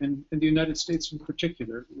stories where, in the United States in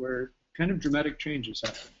particular, where kind of dramatic changes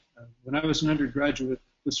happen. When I was an undergraduate,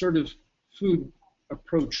 the sort of food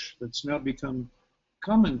approach that's now become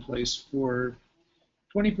commonplace for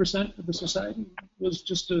 20% of the society was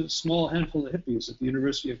just a small handful of hippies at the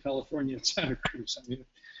University of California at Santa Cruz. I mean,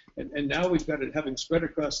 and now we've got it having spread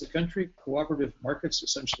across the country, cooperative markets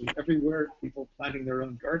essentially everywhere, people planting their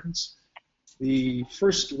own gardens. The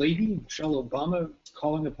First Lady, Michelle Obama,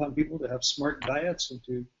 calling upon people to have smart diets and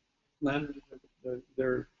to lend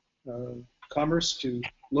their commerce to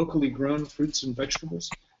locally grown fruits and vegetables.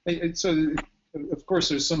 And so, of course,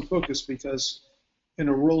 there's some focus because in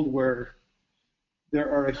a world where there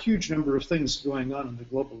are a huge number of things going on in the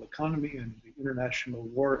global economy and the international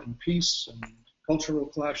war and peace and cultural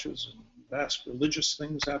clashes and vast religious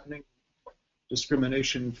things happening,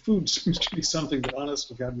 discrimination, food seems to be something that, honest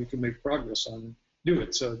to God, we can make progress on and do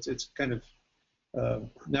it. So it's kind of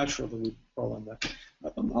natural that we fall on that.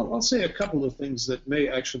 I'll say a couple of things that may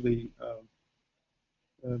actually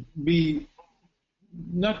be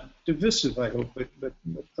not divisive, I hope, but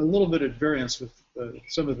a little bit at variance with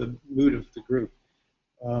some of the mood of the group,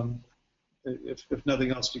 if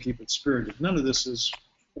nothing else, to keep it spirited. None of this is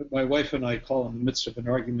what my wife and I call in the midst of an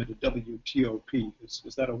argument a WTOP.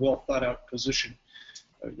 Is that a well-thought-out position?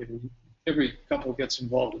 every couple gets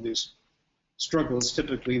involved in these struggles,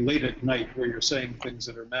 typically late at night, where you're saying things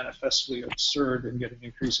that are manifestly absurd and getting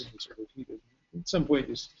increasingly sort of heated. At some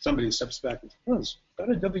point, somebody steps back and says, "Oh, is that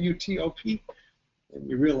a WTOP?" And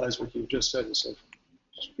you realize what you just said is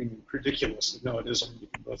just being ridiculous. No, it isn't. You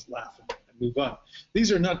can both laugh and move on.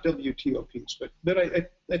 These are not WTOPs, but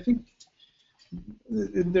I think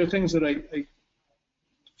there are things that I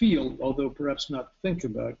feel, although perhaps not think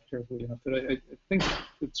about carefully enough, that I think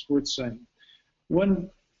it's worth saying. One,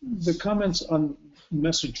 the comments on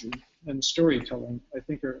messaging and storytelling, I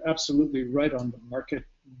think, are absolutely right on the market,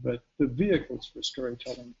 but the vehicles for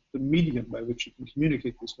storytelling, the medium by which you can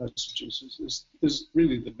communicate these messages is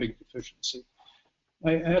really the big deficiency.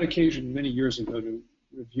 I had occasion many years ago to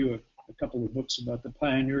review a couple of books about the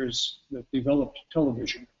pioneers that developed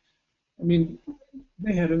television. I mean,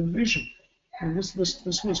 they had a vision. And this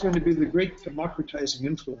was going to be the great democratizing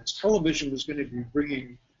influence. Television was going to be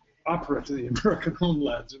bringing opera to the American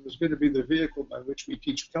homelands. It was going to be the vehicle by which we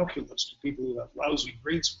teach calculus to people who have lousy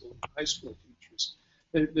grade school and high school teachers.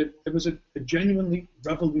 It was a genuinely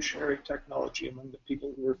revolutionary technology among the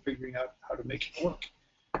people who were figuring out how to make it work.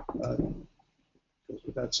 Goes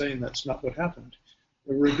without saying, that's not what happened.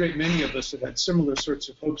 There were a great many of us that had similar sorts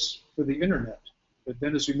of hopes for the internet. But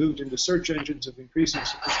then as we moved into search engines of increasing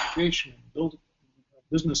sophistication and build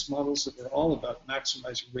business models that were all about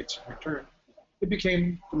maximizing rates of return, it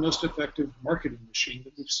became the most effective marketing machine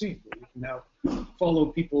that we've seen, where you can now follow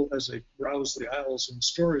people as they browse the aisles in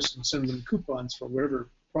stores and send them coupons for whatever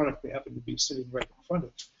product they happen to be sitting right in front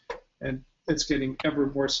of. And it's getting ever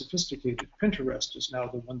more sophisticated. Pinterest is now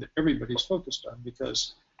the one that everybody's focused on,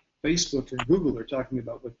 because Facebook and Google are talking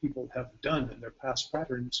about what people have done in their past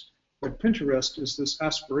patterns. But Pinterest is this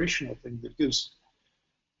aspirational thing that gives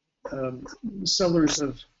sellers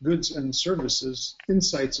of goods and services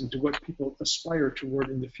insights into what people aspire toward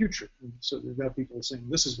in the future. And so there are people saying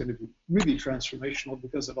this is going to be really transformational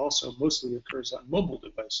because it also mostly occurs on mobile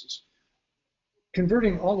devices.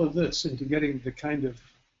 Converting all of this into getting the kind of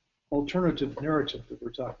alternative narrative that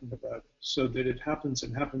we're talking about, so that it happens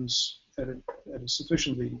and happens at a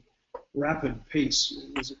sufficiently rapid pace,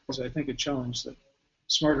 is I think a challenge that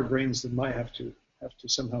smarter brains than mine have to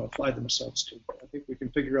somehow apply themselves to. I think we can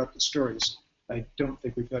figure out the stories. I don't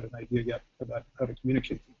think we've got an idea yet about how to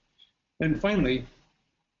communicate them. And finally,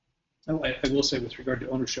 I will say with regard to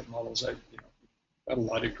ownership models, I got a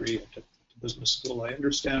law degree at business school. I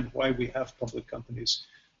understand why we have public companies,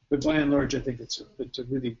 but by and large, I think it's a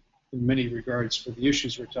really, in many regards, for the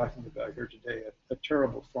issues we're talking about here today, a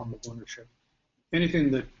terrible form of ownership.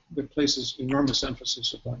 Anything that places enormous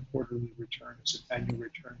emphasis upon quarterly returns and annual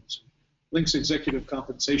returns, and links executive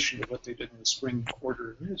compensation to what they did in the spring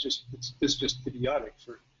quarter, it's just idiotic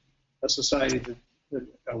for a society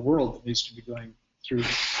a world that needs to be going through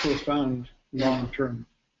profound, long-term,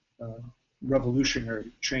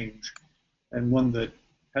 revolutionary change, and one that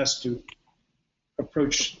has to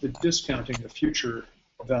approach the discounting of future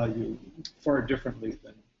value far differently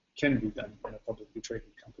than can be done in a publicly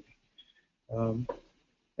traded company.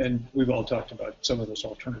 And we've all talked about some of those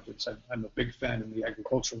alternatives. I'm a big fan in the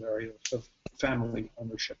agricultural area of family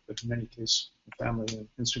ownership, but in many cases, family and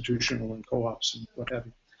institutional and co-ops and what have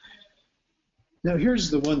you. Now, here's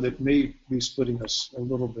the one that may be splitting us a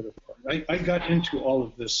little bit apart. I got into all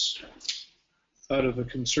of this out of a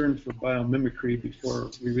concern for biomimicry before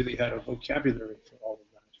we really had a vocabulary for all of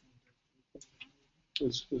that.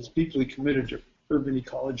 Was deeply committed to urban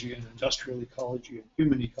ecology and industrial ecology and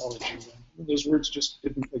human ecology. And those words just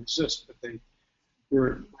didn't exist, but they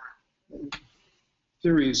were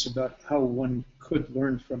theories about how one could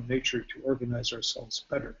learn from nature to organize ourselves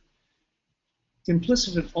better.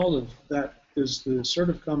 Implicit in all of that is the sort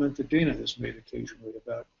of comment that Dana has made occasionally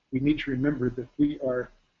about we need to remember that we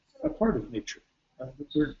are a part of nature.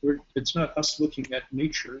 It's not us looking at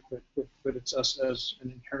nature, but it's us as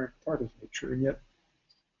an inherent part of nature. And yet,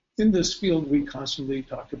 in this field, we constantly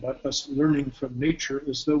talk about us learning from nature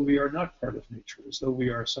as though we are not part of nature, as though we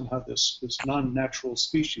are somehow this non-natural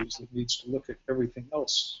species that needs to look at everything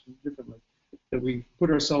else differently, that we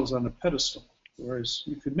put ourselves on a pedestal, whereas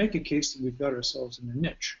you could make a case that we've got ourselves in a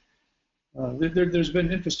niche. There's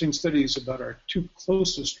been interesting studies about our two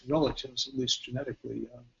closest relatives, at least genetically,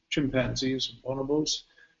 chimpanzees and bonobos.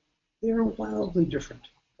 They are wildly different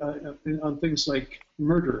on things like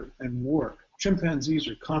murder and war. Chimpanzees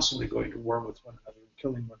are constantly going to war with one another and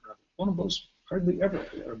killing one another. Bonobos hardly ever.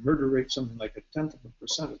 Our murder rate something like 0.1%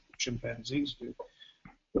 of what chimpanzees do.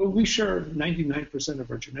 So we share 99%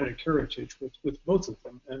 of our genetic heritage with both of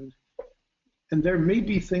them, and there may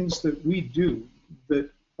be things that we do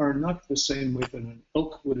that are not the same way that an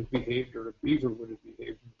elk would have behaved or a beaver would have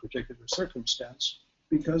behaved in a particular circumstance,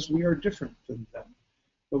 because we are different than them.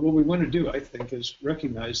 But what we want to do, I think, is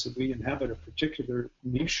recognize that we inhabit a particular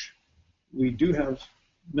niche. We do have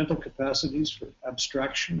mental capacities for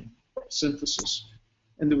abstraction, synthesis,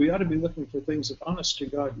 and that we ought to be looking for things that, honest to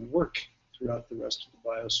God, work throughout the rest of the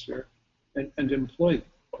biosphere and employ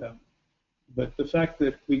them. But the fact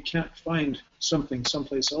that we can't find something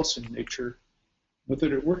someplace else in nature, but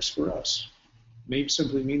that it works for us, may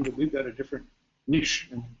simply mean that we've got a different niche,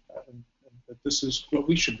 and that this is what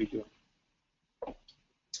we should be doing.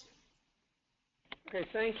 Okay,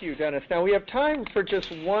 thank you, Dennis. Now we have time for just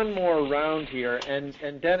one more round here, and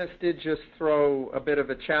Dennis did just throw a bit of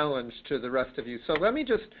a challenge to the rest of you. So I'm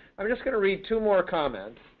just going to read 2 more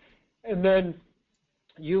comments, and then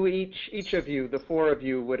you each of you, the 4 of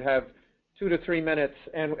you, would have 2 to 3 minutes,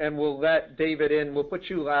 and we'll let David in. We'll put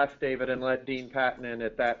you last, David, and let Dean Patton in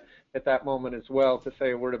at that moment as well to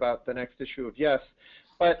say a word about the next issue of Yes.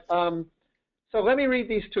 But so let me read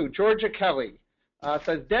these 2. Georgia Kelly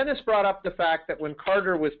says, Dennis brought up the fact that when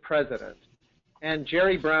Carter was president and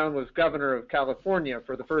Jerry Brown was governor of California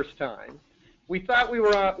for the first time, we thought we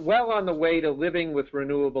were well on the way to living with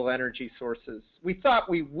renewable energy sources. We thought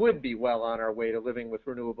we would be well on our way to living with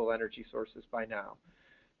renewable energy sources by now.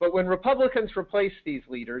 But when Republicans replaced these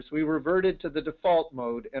leaders, we reverted to the default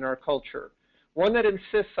mode in our culture, one that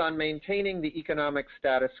insists on maintaining the economic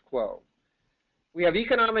status quo. We have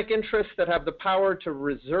economic interests that have the power to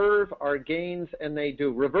reserve our gains, and they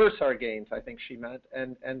do. Reverse our gains, I think she meant,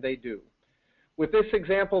 and they do. With this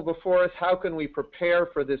example before us, how can we prepare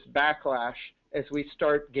for this backlash as we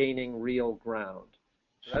start gaining real ground?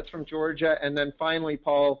 So that's from Georgia. And then finally,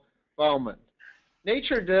 Paul Baumann.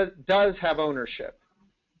 Nature does have ownership.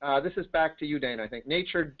 This is back to you, Dana, I think.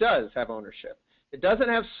 Nature does have ownership. It doesn't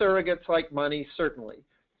have surrogates like money, certainly.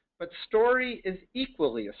 But story is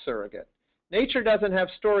equally a surrogate. Nature doesn't have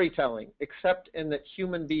storytelling, except in that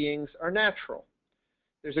human beings are natural.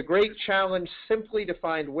 There's a great challenge simply to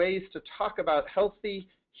find ways to talk about healthy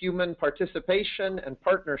human participation and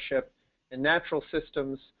partnership in natural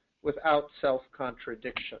systems without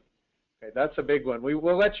self-contradiction. Okay, that's a big one. We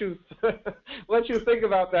will let you let you think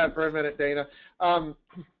about that for a minute, Dana.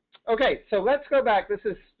 Okay, so let's go back. This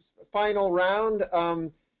is final round.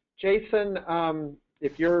 Jason,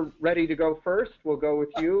 if you're ready to go first, we'll go with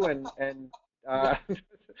you, and 2 to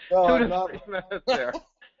 3 minutes there.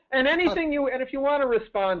 And anything and if you want to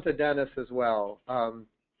respond to Dennis as well,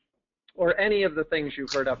 or any of the things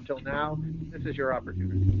you've heard up till now, this is your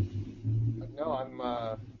opportunity. No,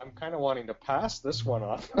 I'm kind of wanting to pass this one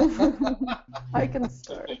off. I can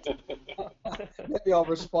start. Maybe I'll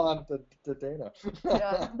respond to Dana.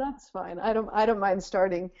 Yeah, that's fine. I don't mind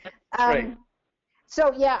starting. Great.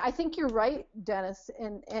 So yeah, I think you're right, Dennis,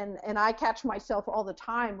 and I catch myself all the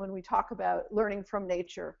time when we talk about learning from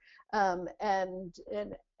nature, and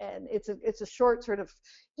it's a short, sort of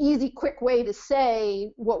easy, quick way to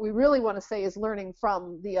say what we really want to say is learning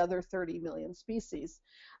from the other 30 million species,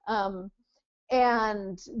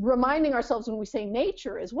 and reminding ourselves when we say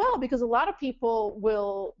nature as well, because a lot of people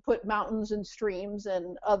will put mountains and streams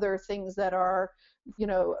and other things that are, you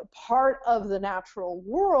know, part of the natural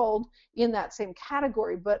world in that same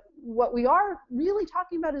category. But what we are really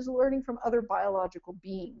talking about is learning from other biological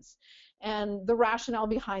beings. And the rationale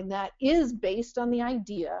behind that is based on the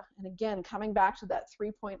idea, and again, coming back to that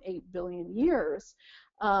 3.8 billion years,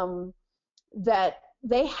 that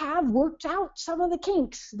they have worked out some of the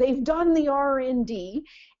kinks. They've done the R&D,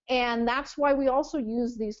 and that's why we also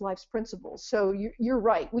use these life's principles. So you're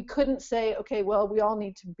right. We couldn't say, okay, well, we all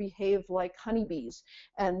need to behave like honeybees,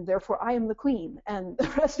 and therefore I am the queen, and the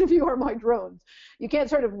rest of you are my drones. You can't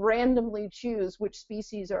sort of randomly choose which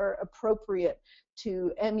species are appropriate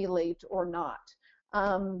to emulate or not.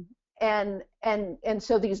 And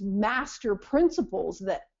so these master principles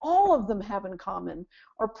that all of them have in common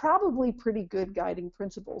are probably pretty good guiding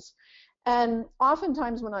principles. And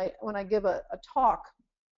oftentimes when I give a talk,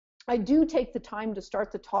 I do take the time to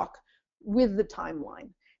start the talk with the timeline,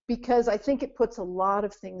 because I think it puts a lot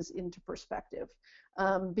of things into perspective.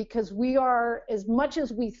 Because we are, as much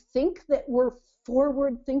as we think that we're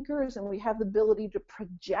forward thinkers and we have the ability to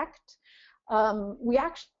project, we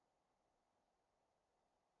actually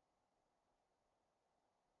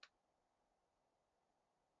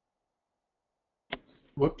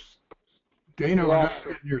Whoops. Dana, we're not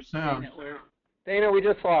getting your sound. Dana, we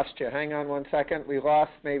just lost you. Hang on 1 second. We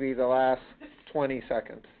lost maybe the last 20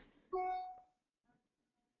 seconds.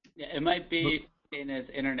 Yeah, it might be Dana's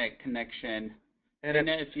internet connection.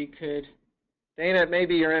 Dana, if you could. Dana, it may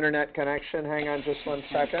be your internet connection. Hang on just 1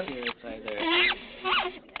 second. It's either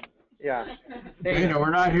Yeah. Dana, we're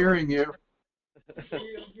not hearing you.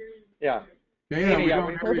 Yeah. Dana, we yeah,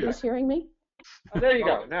 don't hear you. Nobody's hearing me? Oh, there you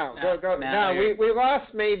go. Now, go. Now, we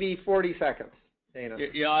lost maybe 40 seconds, Dana.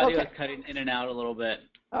 Your audio Okay. is cutting in and out a little bit.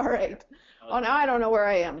 All right. Oh, now I don't know where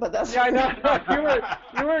I am, but that's. Yeah, I know.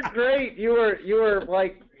 You were great. You were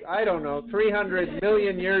like, I don't know, 300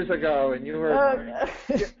 million years ago, and you were.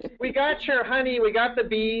 We got your honey. We got the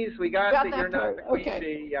bees. We got that you're not the queen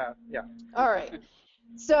bee. Yeah, yeah. All right.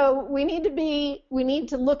 So we need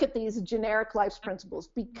to look at these generic life principles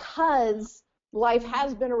because life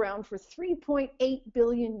has been around for 3.8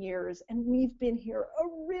 billion years, and we've been here a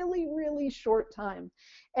really, really short time.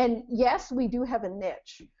 And yes, we do have a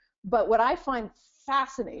niche, but what I find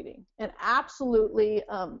fascinating and absolutely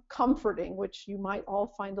comforting, which you might all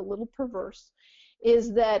find a little perverse,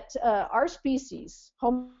 is that our species,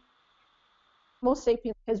 Homo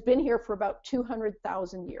sapiens, has been here for about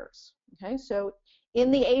 200,000 years. Okay, so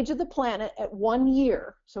in the age of the planet, at 1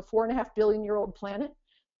 year, so 4.5 billion year old planet,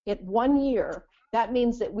 at 1 year, that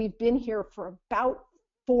means that we've been here for about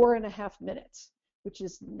 4.5 minutes, which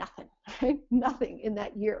is nothing, right? Nothing in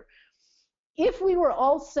that year. If we were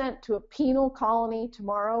all sent to a penal colony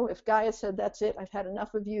tomorrow, if Gaia said, that's it, I've had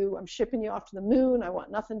enough of you, I'm shipping you off to the moon, I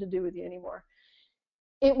want nothing to do with you anymore,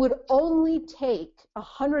 it would only take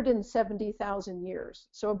 170,000 years,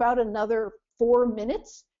 so about another 4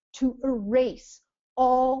 minutes, to erase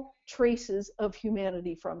all traces of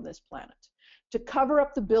humanity from this planet, to cover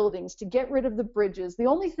up the buildings, to get rid of the bridges. The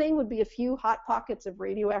only thing would be a few hot pockets of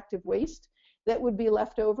radioactive waste that would be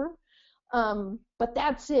left over. But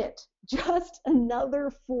that's it, just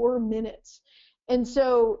another 4 minutes. And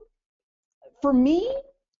so for me,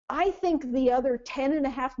 I think the other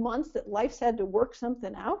 10.5 months that life's had to work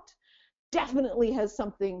something out definitely has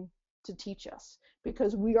something to teach us,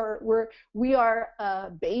 because we are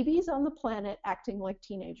babies on the planet acting like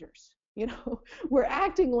teenagers. You know, we're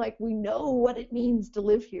acting like we know what it means to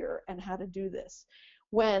live here and how to do this,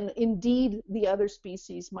 when indeed the other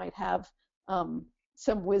species might have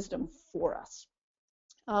some wisdom for us.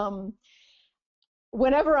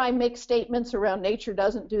 Whenever I make statements around nature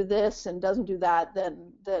doesn't do this and doesn't do that,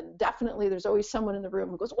 then definitely there's always someone in the room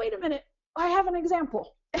who goes, wait a minute, I have an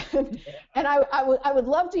example. And I would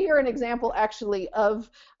love to hear an example actually of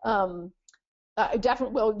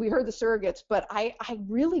definitely, well, we heard the surrogates, but I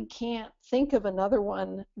really can't think of another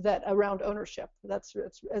one that around ownership.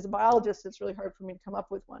 As a biologist, it's really hard for me to come up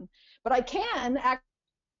with one. But I can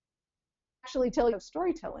actually tell you of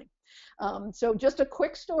storytelling. So just a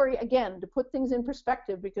quick story, again, to put things in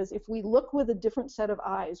perspective, because if we look with a different set of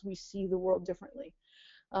eyes, we see the world differently.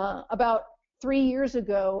 About 3 years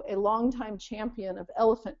ago, a longtime champion of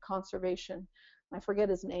elephant conservation, I forget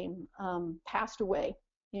his name, passed away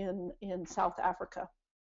in South Africa.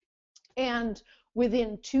 And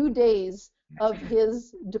within 2 days of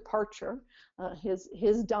his departure,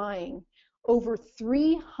 his dying, over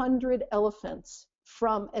 300 elephants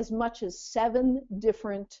from as much as 7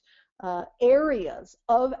 different areas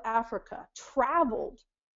of Africa traveled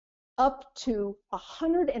up to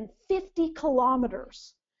 150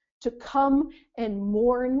 kilometers to come and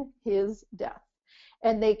mourn his death.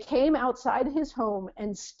 And they came outside his home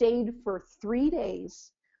and stayed for 3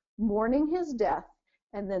 days mourning his death,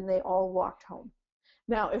 and then they all walked home.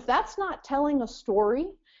 Now, if that's not telling a story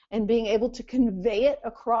and being able to convey it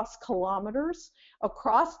across kilometers,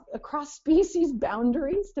 across species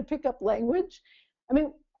boundaries to pick up language, I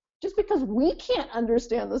mean, just because we can't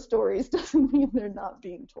understand the stories doesn't mean they're not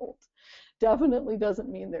being told. Definitely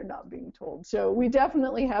doesn't mean they're not being told. So we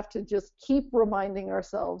definitely have to just keep reminding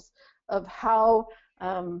ourselves of how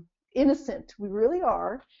innocent we really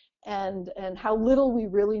are, and how little we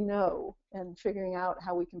really know, and figuring out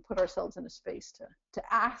how we can put ourselves in a space to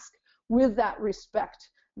ask with that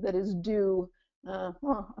respect that is due a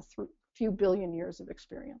few billion years of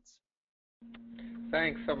experience.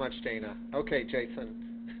 Thanks so much, Dana. Okay,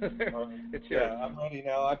 Jason, it's yours. Yeah, I'm ready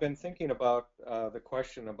now. I've been thinking about the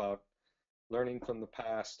question about learning from the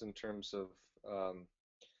past in terms of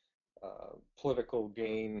political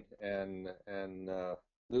gain and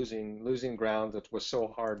losing ground that was so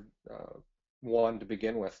hard won to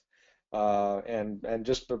begin with. And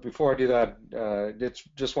but before I do that,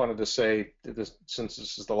 just wanted to say this, since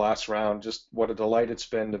this is the last round, just what a delight it's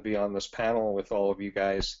been to be on this panel with all of you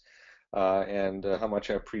guys, and how much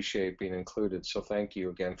I appreciate being included. So thank you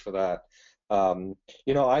again for that.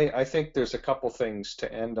 You know, I think there's a couple things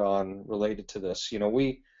to end on related to this. You know,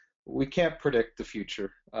 we can't predict the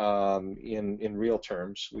future in real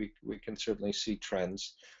terms. We can certainly see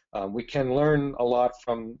trends. We can learn a lot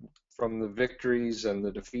from the victories and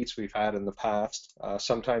the defeats we've had in the past.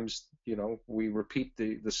 Sometimes, you know, we repeat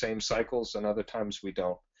the same cycles, and other times we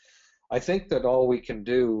don't. I think that all we can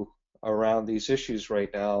do around these issues right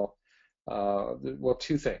now, well,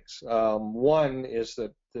 two things. One is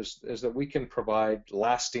that we can provide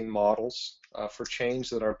lasting models for change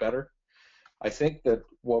that are better. I think that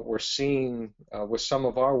what we're seeing with some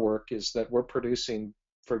of our work is that we're producing,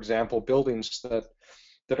 for example, buildings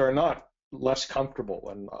that are not less comfortable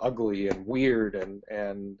and ugly and weird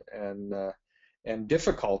and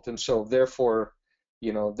difficult, and so therefore,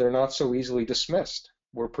 you know, they're not so easily dismissed.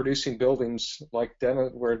 We're producing buildings like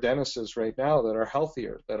where Dennis is right now that are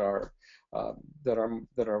healthier, that are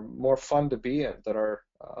more fun to be in, that are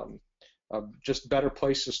just better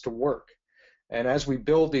places to work. And as we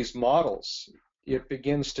build these models, it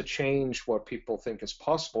begins to change what people think is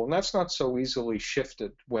possible, and that's not so easily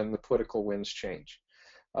shifted when the political winds change.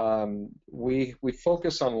 We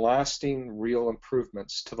focus on lasting, real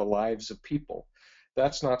improvements to the lives of people.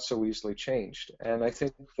 That's not so easily changed. And I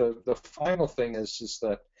think the final thing is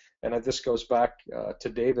that, and this goes back to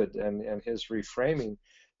David and his reframing,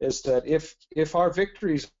 is that if our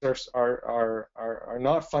victories are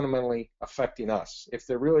not fundamentally affecting us, if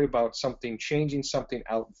they're really about something changing something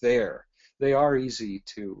out there, they are easy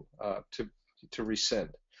to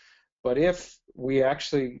rescind. But if we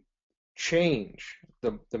actually change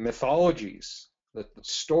the mythologies, the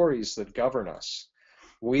stories that govern us,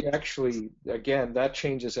 we actually, again, that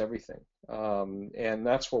changes everything. And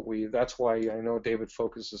that's why I know David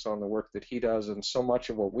focuses on the work that he does, and so much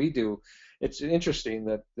of what we do. It's interesting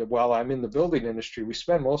that while I'm in the building industry, we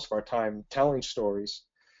spend most of our time telling stories,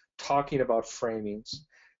 talking about framings,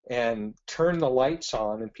 and turn the lights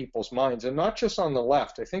on in people's minds, and not just on the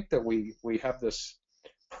left. I think that we have this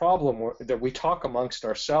problem that we talk amongst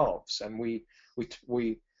ourselves, and we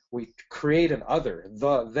create an other,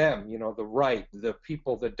 them, you know, the right, the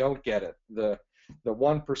people that don't get it, the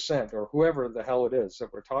 1%, or whoever the hell it is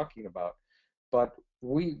that we're talking about. But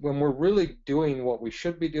when we're really doing what we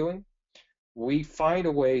should be doing, we find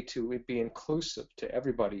a way to be inclusive to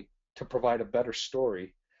everybody, to provide a better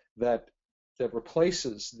story that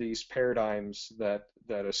replaces these paradigms that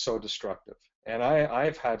is so destructive. And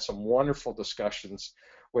I've had some wonderful discussions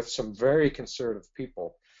with some very conservative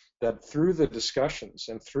people that through the discussions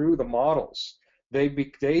and through the models, they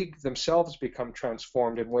themselves become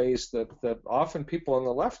transformed in ways that often people on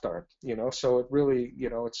the left aren't, you know. So it really, you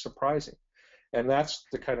know, it's surprising. And that's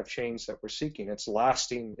the kind of change that we're seeking. It's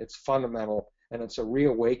lasting, it's fundamental, and it's a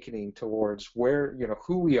reawakening towards where, you know,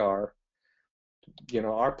 who we are, you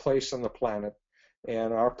know, our place on the planet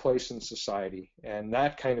and our place in society. And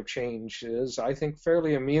that kind of change is, I think,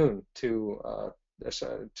 fairly immune to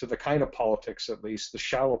the kind of politics, at least the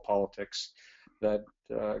shallow politics that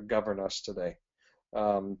govern us today.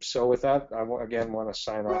 So with that, I again want to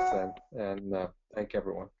sign off then and thank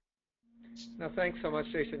everyone. No, thanks so much,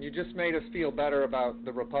 Jason. You just made us feel better about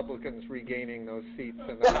the Republicans regaining those seats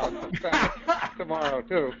in the House and Senate tomorrow,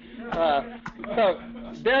 too. So,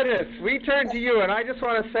 Dennis, we turn to you, and I just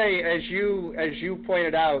want to say, as you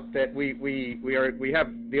pointed out, that we have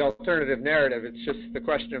the alternative narrative. It's just the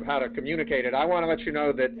question of how to communicate it. I want to let you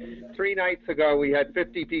know that 3 nights ago we had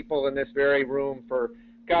 50 people in this very room for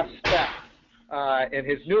Gus Speth in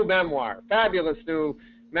his new memoir, fabulous new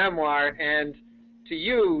memoir, and to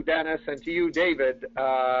you, Dennis, and to you, David,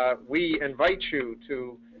 we invite you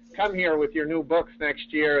to come here with your new books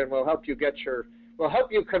next year, and we'll help you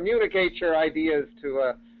communicate your ideas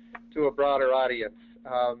to a broader audience.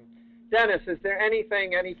 Dennis, is there any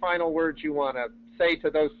final words you want to say to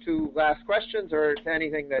those 2 last questions, or to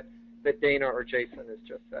anything that Dana or Jason has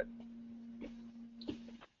just said?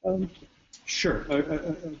 Sure.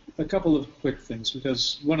 A couple of quick things,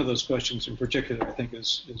 because one of those questions in particular, I think,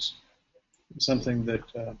 is something that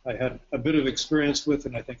I had a bit of experience with,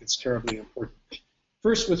 and I think it's terribly important.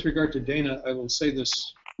 First, with regard to Dana, I will say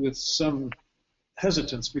this with some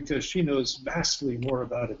hesitance, because she knows vastly more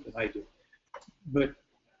about it than I do. But,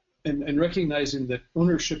 and recognizing that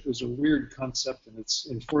ownership is a weird concept, and it's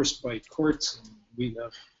enforced by courts, and we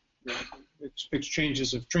have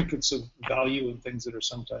exchanges of trinkets of value and things that are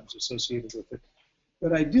sometimes associated with it.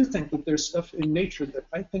 But I do think that there's stuff in nature that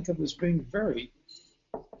I think of as being very,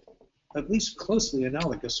 at least closely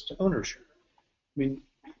analogous to ownership. I mean,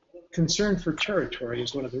 concern for territory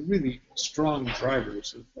is one of the really strong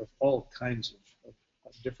drivers of all kinds of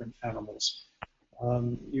different animals.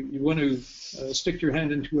 You want to stick your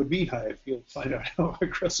hand into a beehive, you'll find out how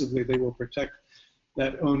aggressively they will protect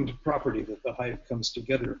that owned property that the hive comes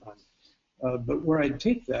together on. But where I'd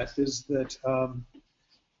take that is that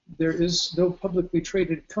there is no publicly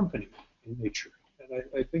traded company in nature. And And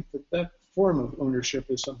I think that form of ownership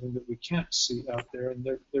is something that we can't see out there, and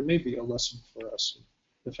there may be a lesson for us in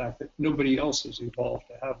the fact that nobody else has evolved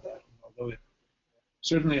to have that, although it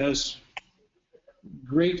certainly has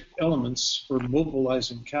great elements for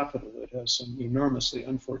mobilizing capital. It has some enormously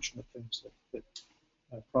unfortunate things that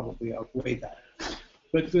probably outweigh that.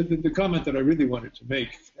 But the comment that I really wanted to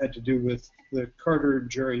make had to do with the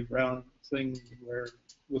Carter-Jerry Brown thing, where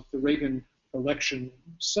with the Reagan election,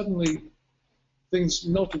 suddenly things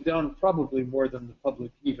melted down probably more than the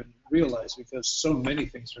public even realized, because so many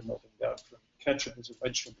things are melting down, from ketchup as a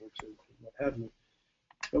vegetable to what have you.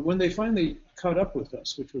 But when they finally caught up with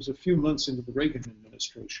us, which was a few months into the Reagan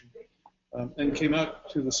administration, and came out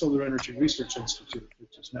to the Solar Energy Research Institute,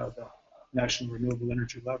 which is now the National Renewable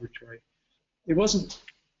Energy Laboratory, it wasn't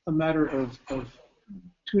a matter of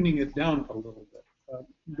tuning it down a little bit.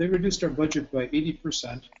 They reduced our budget by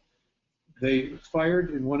 80%. They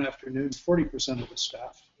fired in one afternoon 40% of the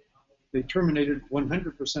staff. They terminated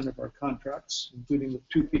 100% of our contracts, including the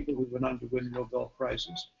 2 people who went on to win Nobel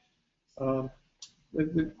Prizes.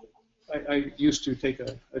 I used to take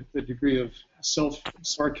a degree of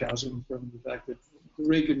self-sarcasm from the fact that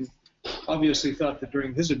Reagan obviously thought that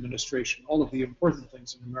during his administration, all of the important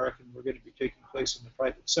things in America were going to be taking place in the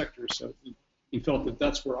private sector, so he felt that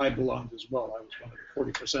that's where I belonged as well. I was one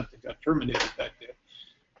of the 40% that got terminated that day.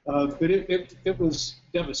 But it was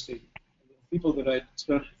devastating. People that I'd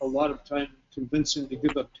spent a lot of time convincing to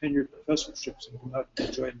give up tenured professorships and come out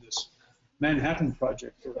and join this Manhattan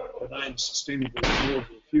Project for a benign, sustainable,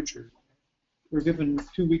 renewable future were given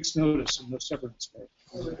 2 weeks' notice and no severance pay.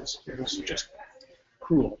 It was just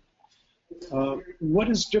cruel. What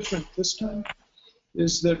is different this time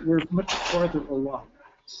is that we're much farther along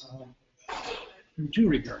in 2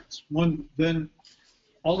 regards. One, then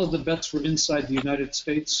all of the bets were inside the United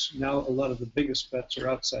States. Now a lot of the biggest bets are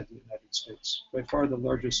outside the United States. By far the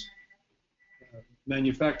largest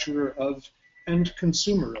manufacturer of and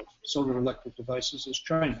consumer of solar electric devices is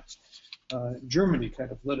China. Germany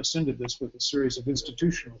kind of led us into this with a series of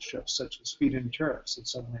institutional shifts, such as feed-in tariffs that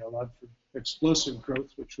suddenly allowed for explosive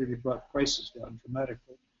growth, which really brought prices down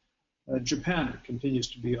dramatically. Japan continues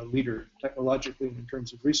to be a leader technologically in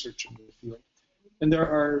terms of research in the field. And there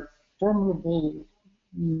are formidable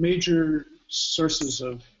major sources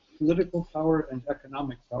of political power and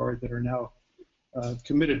economic power that are now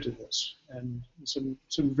committed to this, and some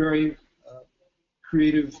very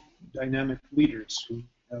creative, dynamic leaders who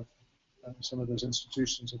have some of those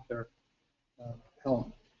institutions at their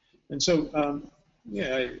helm. And so,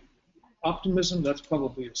 optimism, that's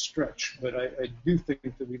probably a stretch, but I do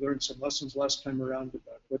think that we learned some lessons last time around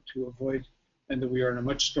about what to avoid, and that we are in a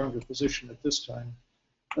much stronger position at this time.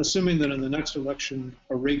 Assuming that in the next election,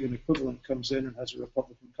 a Reagan equivalent comes in and has a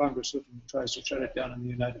Republican Congress with him and tries to shut it down in the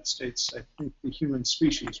United States, I think the human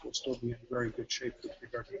species will still be in very good shape with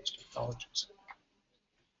regard to these technologies.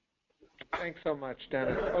 Thanks so much,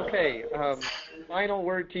 Dennis. Okay, final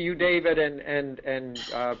word to you, David, and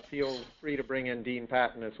feel free to bring in Dean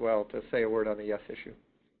Patton as well to say a word on the yes issue.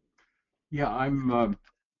 Yeah,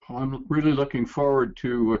 I'm really looking forward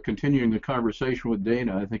to continuing the conversation with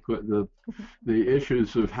Dana. I think the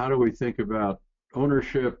issues of how do we think about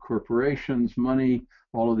ownership, corporations, money,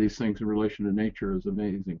 all of these things in relation to nature is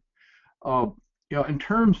amazing. In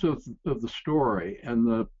terms of the story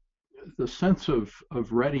and the sense of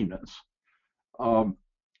readiness,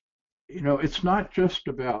 it's not just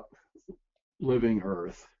about living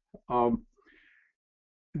Earth.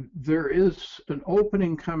 There is an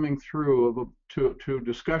opening coming through to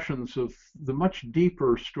discussions of the much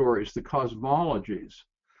deeper stories, the cosmologies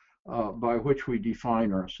by which we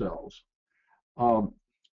define ourselves. And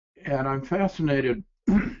I'm fascinated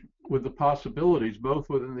with the possibilities, both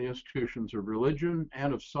within the institutions of religion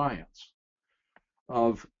and of science,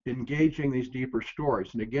 of engaging these deeper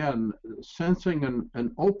stories. And again, sensing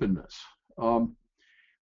an openness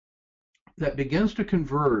that begins to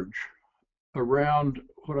converge around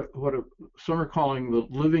what some are calling the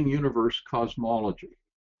living universe cosmology.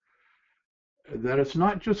 That it's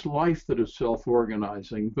not just life that is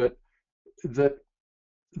self-organizing, but that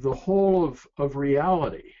the whole of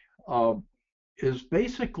reality is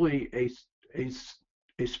basically a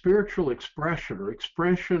spiritual expression, or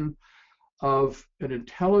expression of an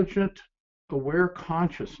intelligent, aware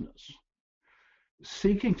consciousness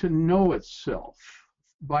seeking to know itself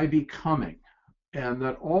by becoming, and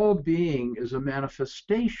that all being is a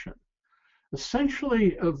manifestation,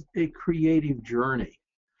 essentially, of a creative journey.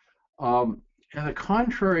 And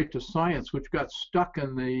contrary to science, which got stuck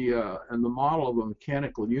in the model of a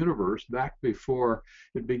mechanical universe back before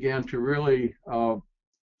it began to really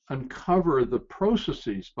uncover the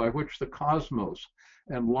processes by which the cosmos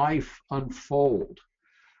and life unfold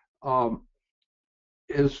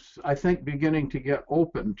is, I think, beginning to get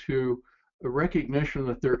open to a recognition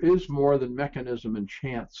that there is more than mechanism and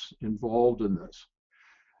chance involved in this.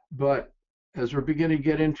 But as we're beginning to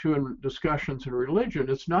get into discussions in religion,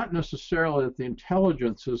 it's not necessarily that the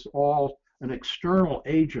intelligence is all an external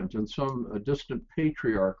agent and a distant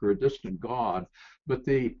patriarch or a distant god, but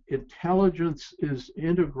the intelligence is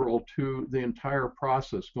integral to the entire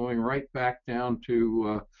process, going right back down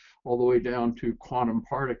to all the way down to quantum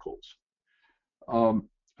particles.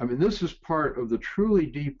 I mean, this is part of the truly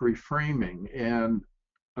deep reframing, and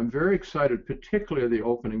I'm very excited, particularly the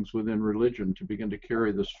openings within religion, to begin to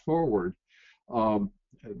carry this forward,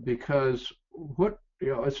 because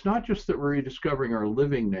it's not just that we're rediscovering our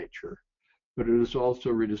living nature, but it is also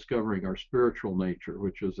rediscovering our spiritual nature,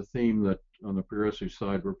 which is a theme that on the progressive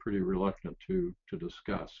side we're pretty reluctant to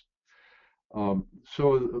discuss.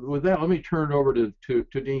 So with that, let me turn it over to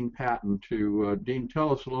Dean Patton. Dean,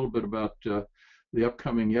 tell us a little bit about the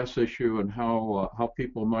upcoming Yes issue and how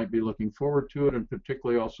people might be looking forward to it, and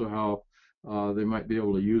particularly also how they might be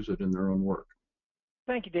able to use it in their own work.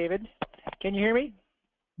 Thank you, David. Can you hear me?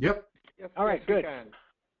 Yep. All right, good.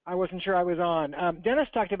 I wasn't sure I was on. Dennis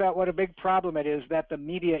talked about what a big problem it is that the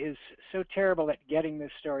media is so terrible at getting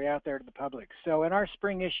this story out there to the public. So in our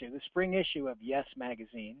spring issue, the spring issue of Yes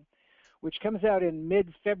Magazine, which comes out in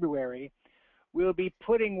mid-February, we'll be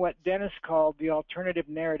putting what Dennis called the alternative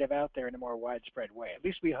narrative out there in a more widespread way. At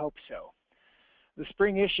least we hope so. The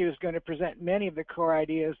spring issue is going to present many of the core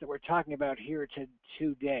ideas that we're talking about here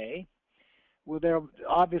today. Well, there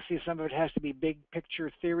obviously some of it has to be big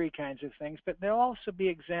picture theory kinds of things, but there'll also be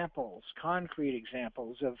examples, concrete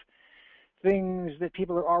examples of things that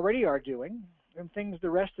people already are doing and things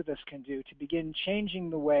the rest of us can do to begin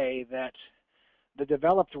changing the way that the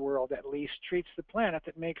developed world at least treats the planet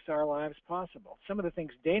that makes our lives possible. Some of the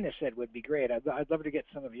things Dana said would be great. I'd love to get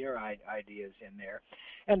some of your ideas in there.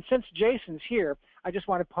 And since Jason's here, I just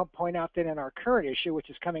want to point out that in our current issue,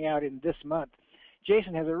 which is coming out in this month,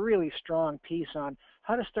 Jason has a really strong piece on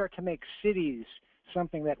how to start to make cities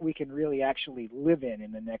something that we can really actually live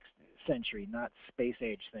in the next century, not space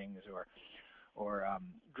age things or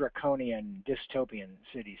draconian dystopian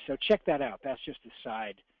cities. So check that out. That's just a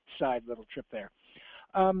side little trip there.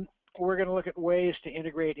 We're going to look at ways to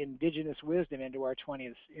integrate indigenous wisdom into our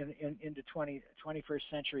 21st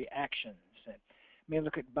century actions. And may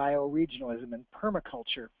look at bioregionalism and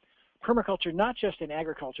permaculture. Permaculture not just in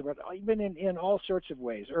agriculture, but even in all sorts of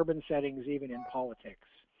ways, urban settings, even in politics.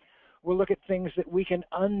 We'll look at things that we can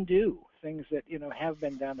undo, things that have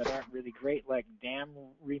been done that aren't really great, like dam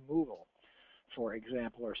removal, for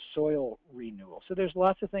example, or soil renewal. So there's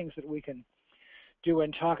lots of things that we can do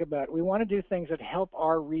and talk about. We want to do things that help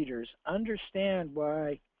our readers understand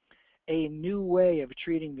why a new way of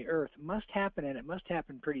treating the earth must happen, and it must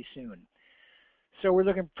happen pretty soon. So we're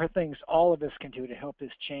looking for things all of us can do to help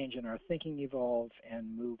this change in our thinking evolve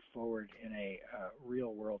and move forward in a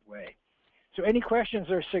real world way. So any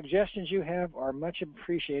questions or suggestions you have are much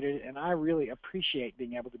appreciated, and I really appreciate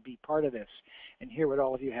being able to be part of this and hear what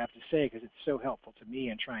all of you have to say, because it's so helpful to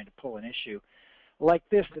me in trying to pull an issue like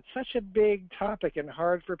this that's such a big topic and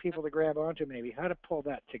hard for people to grab onto, maybe how to pull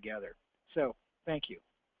that together. So thank you.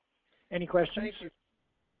 Any questions?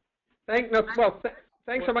 Thank you.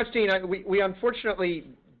 Thanks so much, Dean. We unfortunately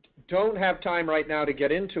don't have time right now to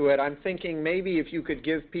get into it. I'm thinking maybe if you could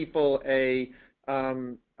give people an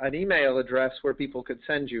email address where people could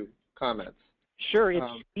send you comments. Sure, it's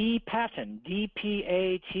dpaton,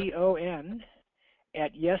 D-P-A-T-O-N,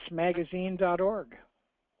 at yesmagazine.org.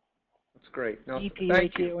 That's great. No,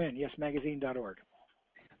 D-P-A-T-O-N, yesmagazine.org.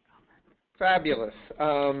 Fabulous.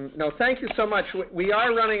 No, thank you so much. We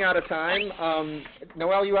are running out of time.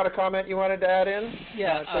 Noel, you had a comment you wanted to add in?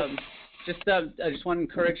 Yeah, I just want to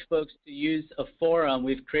encourage folks to use a forum.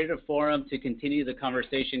 We've created a forum to continue the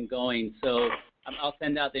conversation going. So I'll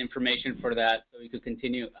send out the information for that so we could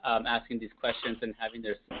continue asking these questions and having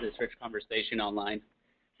this rich conversation online.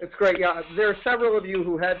 It's great. Yeah, there are several of you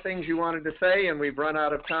who had things you wanted to say, and we've run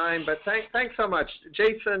out of time. But thanks so much,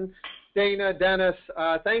 Jason, Dana, Dennis.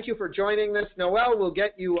 Thank you for joining this. Noel will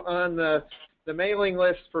get you on the mailing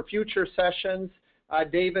list for future sessions.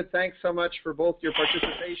 David, thanks so much for both your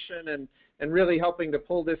participation and really helping to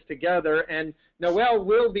pull this together. And Noel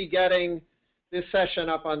will be getting this session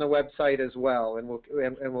up on the website as well, and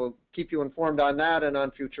we'll keep you informed on that and on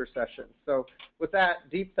future sessions. So with that,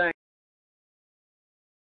 deep thanks.